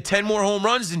runs. He had 10 more home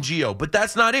runs than Gio, but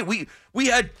that's not it. We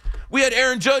had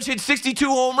Aaron Judge hit 62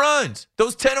 home runs.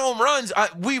 Those 10 home runs,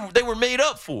 they were made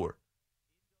up for.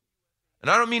 And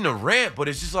I don't mean to rant, but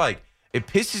it's just like, it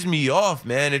pisses me off,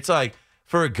 man. It's like,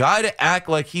 for a guy to act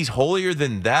like he's holier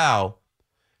than thou,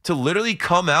 to literally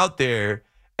come out there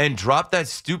and drop that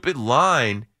stupid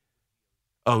line,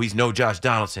 oh, he's no Josh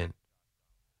Donaldson.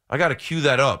 I got to cue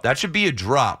that up. That should be a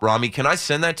drop, Rami. Can I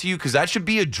send that to you? Because that should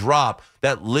be a drop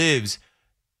that lives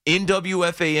in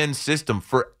WFAN's system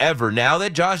forever. Now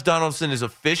that Josh Donaldson is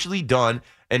officially done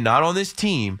and not on this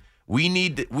team, we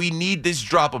need this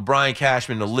drop of Brian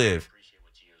Cashman to live.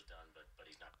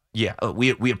 Yeah,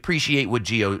 we appreciate what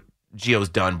Gio's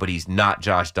done, but he's not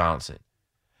Josh Donaldson.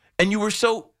 And you were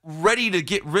so ready to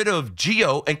get rid of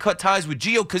Gio and cut ties with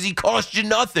Gio because he cost you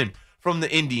nothing from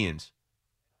the Indians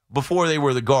before they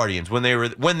were the Guardians. When they were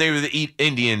the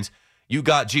Indians, you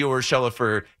got Gio Urshela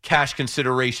for cash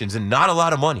considerations and not a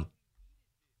lot of money.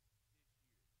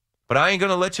 But I ain't going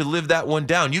to let you live that one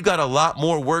down. You got a lot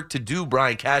more work to do,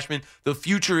 Brian Cashman. The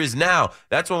future is now.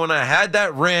 That's when I had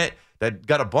that rant that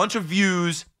got a bunch of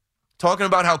views talking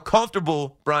about how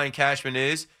comfortable Brian Cashman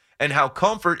is and how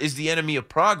comfort is the enemy of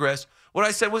progress. What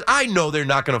I said was, I know they're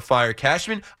not going to fire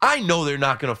Cashman. I know they're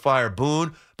not going to fire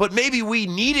Boone. But maybe we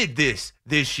needed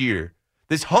this year.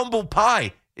 This humble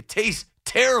pie. It tastes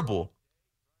terrible.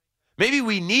 Maybe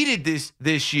we needed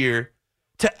this year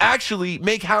to actually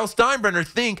make Hal Steinbrenner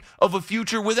think of a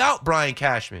future without Brian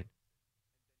Cashman.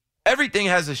 Everything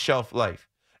has a shelf life.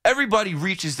 Everybody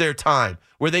reaches their time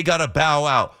where they got to bow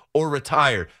out or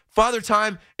retire. Father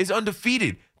Time is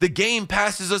undefeated. The game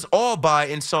passes us all by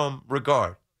in some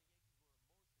regard.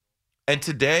 And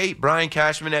today, Brian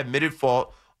Cashman admitted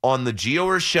fault on the Gio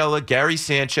Urshela, Gary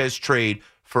Sanchez trade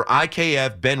for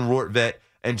IKF, Ben Rortvedt,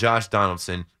 and Josh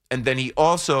Donaldson. And then he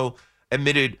also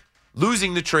admitted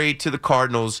losing the trade to the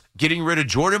Cardinals, getting rid of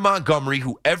Jordan Montgomery,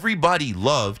 who everybody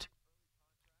loved,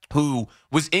 who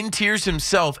was in tears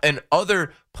himself, and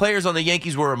other players on the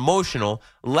Yankees were emotional.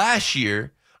 Last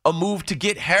year, a move to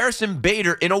get Harrison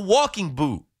Bader in a walking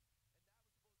boot.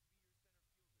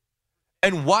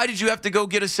 And why did you have to go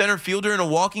get a center fielder in a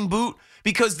walking boot?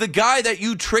 Because the guy that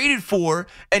you traded for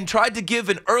and tried to give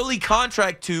an early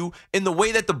contract to in the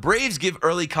way that the Braves give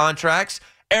early contracts,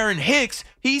 Aaron Hicks,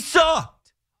 he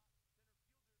sucked.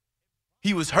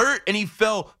 He was hurt, and he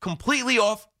fell completely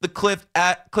off the cliff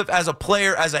as a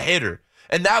player, as a hitter.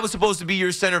 And that was supposed to be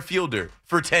your center fielder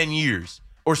for 10 years,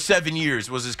 or 7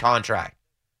 years was his contract.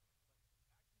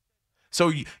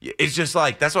 So it's just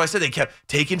like, that's why I said they kept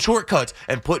taking shortcuts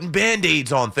and putting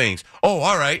Band-Aids on things. Oh,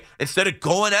 all right. Instead of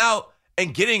going out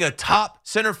and getting a top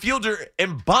center fielder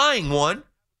and buying one,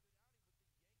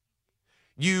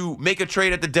 you make a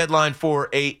trade at the deadline for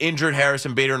a injured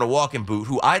Harrison Bader in a walking boot,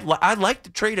 who I liked the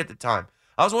trade at the time.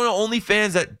 I was one of the only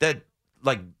fans that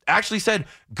actually said,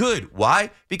 good.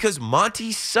 Why? Because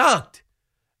Monty sucked.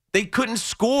 They couldn't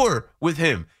score with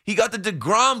him. He got the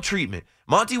DeGrom treatment.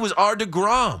 Monty was our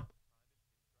DeGrom.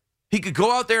 He could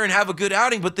go out there and have a good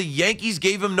outing, but the Yankees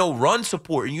gave him no run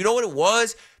support. And you know what it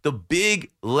was? The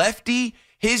big lefty,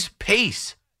 his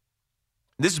pace.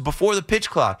 This is before the pitch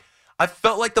clock. I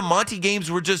felt like the Monty games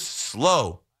were just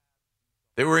slow.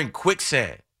 They were in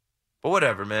quicksand. But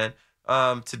whatever, man.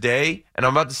 Today, and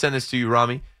I'm about to send this to you,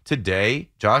 Rami. Today,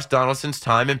 Josh Donaldson's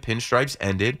time in pinstripes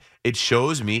ended. It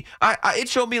shows me. It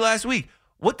showed me last week.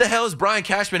 What the hell is Brian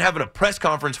Cashman having a press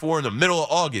conference for in the middle of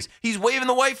August? He's waving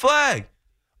the white flag.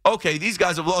 Okay, these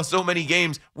guys have lost so many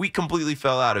games, we completely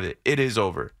fell out of it. It is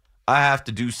over. I have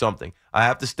to do something. I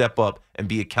have to step up and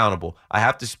be accountable. I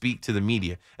have to speak to the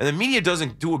media. And the media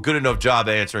doesn't do a good enough job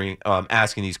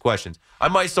asking these questions. I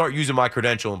might start using my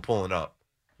credential and pulling up.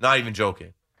 Not even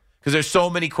joking. Because there's so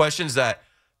many questions that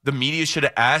the media should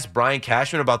have asked Brian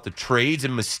Cashman about the trades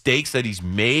and mistakes that he's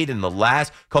made in the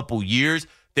last couple years.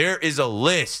 There is a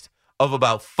list of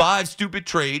about 5 stupid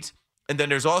trades, and then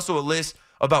there's also a list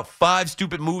about 5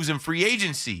 stupid moves in free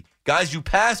agency. Guys you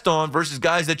passed on versus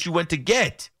guys that you went to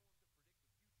get.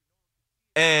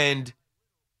 And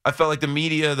I felt like the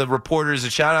media, the reporters, a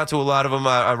shout out to a lot of them.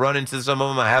 I run into some of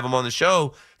them. I have them on the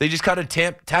show. They just kind of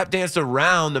tap danced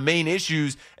around the main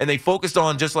issues, and they focused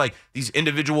on just like these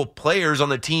individual players on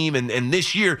the team. And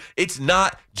this year, it's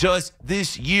not just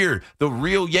this year. The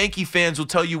real Yankee fans will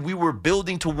tell you we were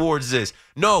building towards this.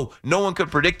 No one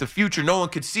could predict the future. No one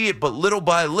could see it. But little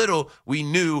by little, we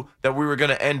knew that we were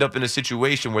going to end up in a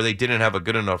situation where they didn't have a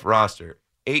good enough roster.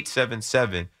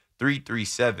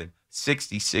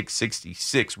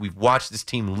 877-337-6666. We've watched this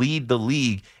team lead the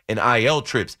league in IL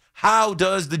trips. How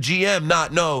does the GM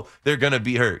not know they're going to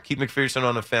be hurt? Keith McPherson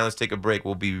on the Fan. Let's take a break.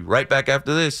 We'll be right back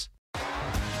after this.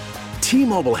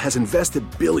 T-Mobile has invested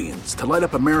billions to light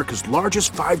up America's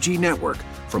largest 5G network,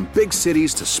 from big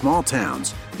cities to small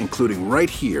towns, including right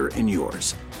here in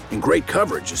yours. And great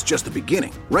coverage is just the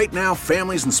beginning. Right now,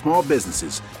 families and small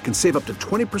businesses can save up to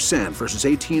 20% versus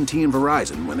AT&T and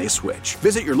Verizon when they switch.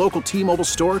 Visit your local T-Mobile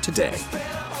store today.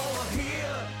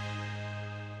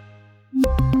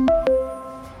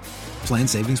 Plan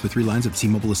savings with 3 lines of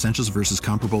T-Mobile Essentials versus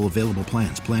comparable available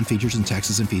plans. Plan features and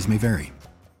taxes and fees may vary.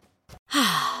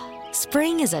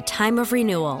 Spring is a time of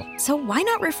renewal, so why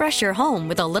not refresh your home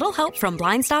with a little help from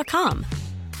Blinds.com?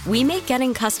 We make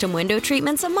getting custom window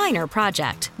treatments a minor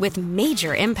project with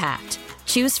major impact.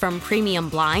 Choose from premium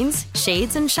blinds,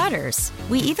 shades, and shutters.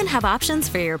 We even have options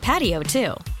for your patio,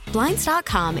 too.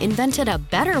 Blinds.com invented a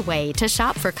better way to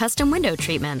shop for custom window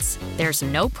treatments. There's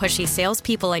no pushy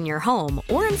salespeople in your home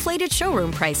or inflated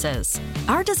showroom prices.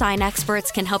 Our design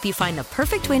experts can help you find the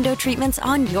perfect window treatments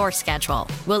on your schedule.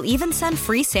 We'll even send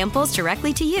free samples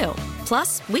directly to you.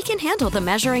 Plus, we can handle the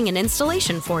measuring and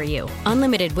installation for you.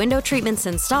 Unlimited window treatments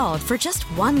installed for just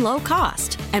one low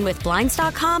cost. And with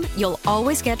Blinds.com, you'll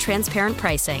always get transparent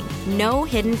pricing. No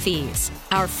hidden fees.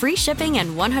 Our free shipping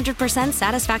and 100%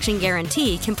 satisfaction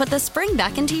guarantee can put the spring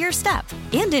back into your step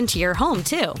and into your home,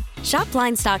 too. Shop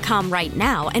Blinds.com right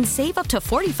now and save up to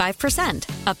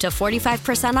 45%. Up to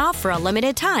 45% off for a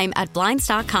limited time at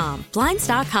Blinds.com.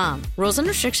 Blinds.com. Rules and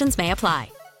restrictions may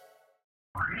apply.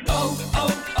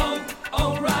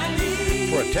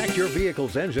 Protect your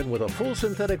vehicle's engine with a full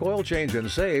synthetic oil change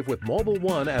and save with Mobil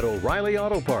 1 at O'Reilly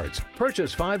Auto Parts.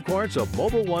 Purchase 5 quarts of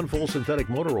Mobil 1 full synthetic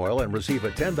motor oil and receive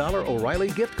a $10 O'Reilly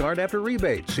gift card after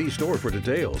rebate. See store for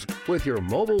details. With your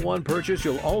Mobil 1 purchase,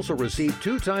 you'll also receive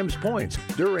 2 times points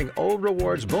during O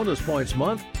Rewards Bonus Points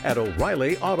Month at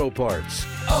O'Reilly Auto Parts.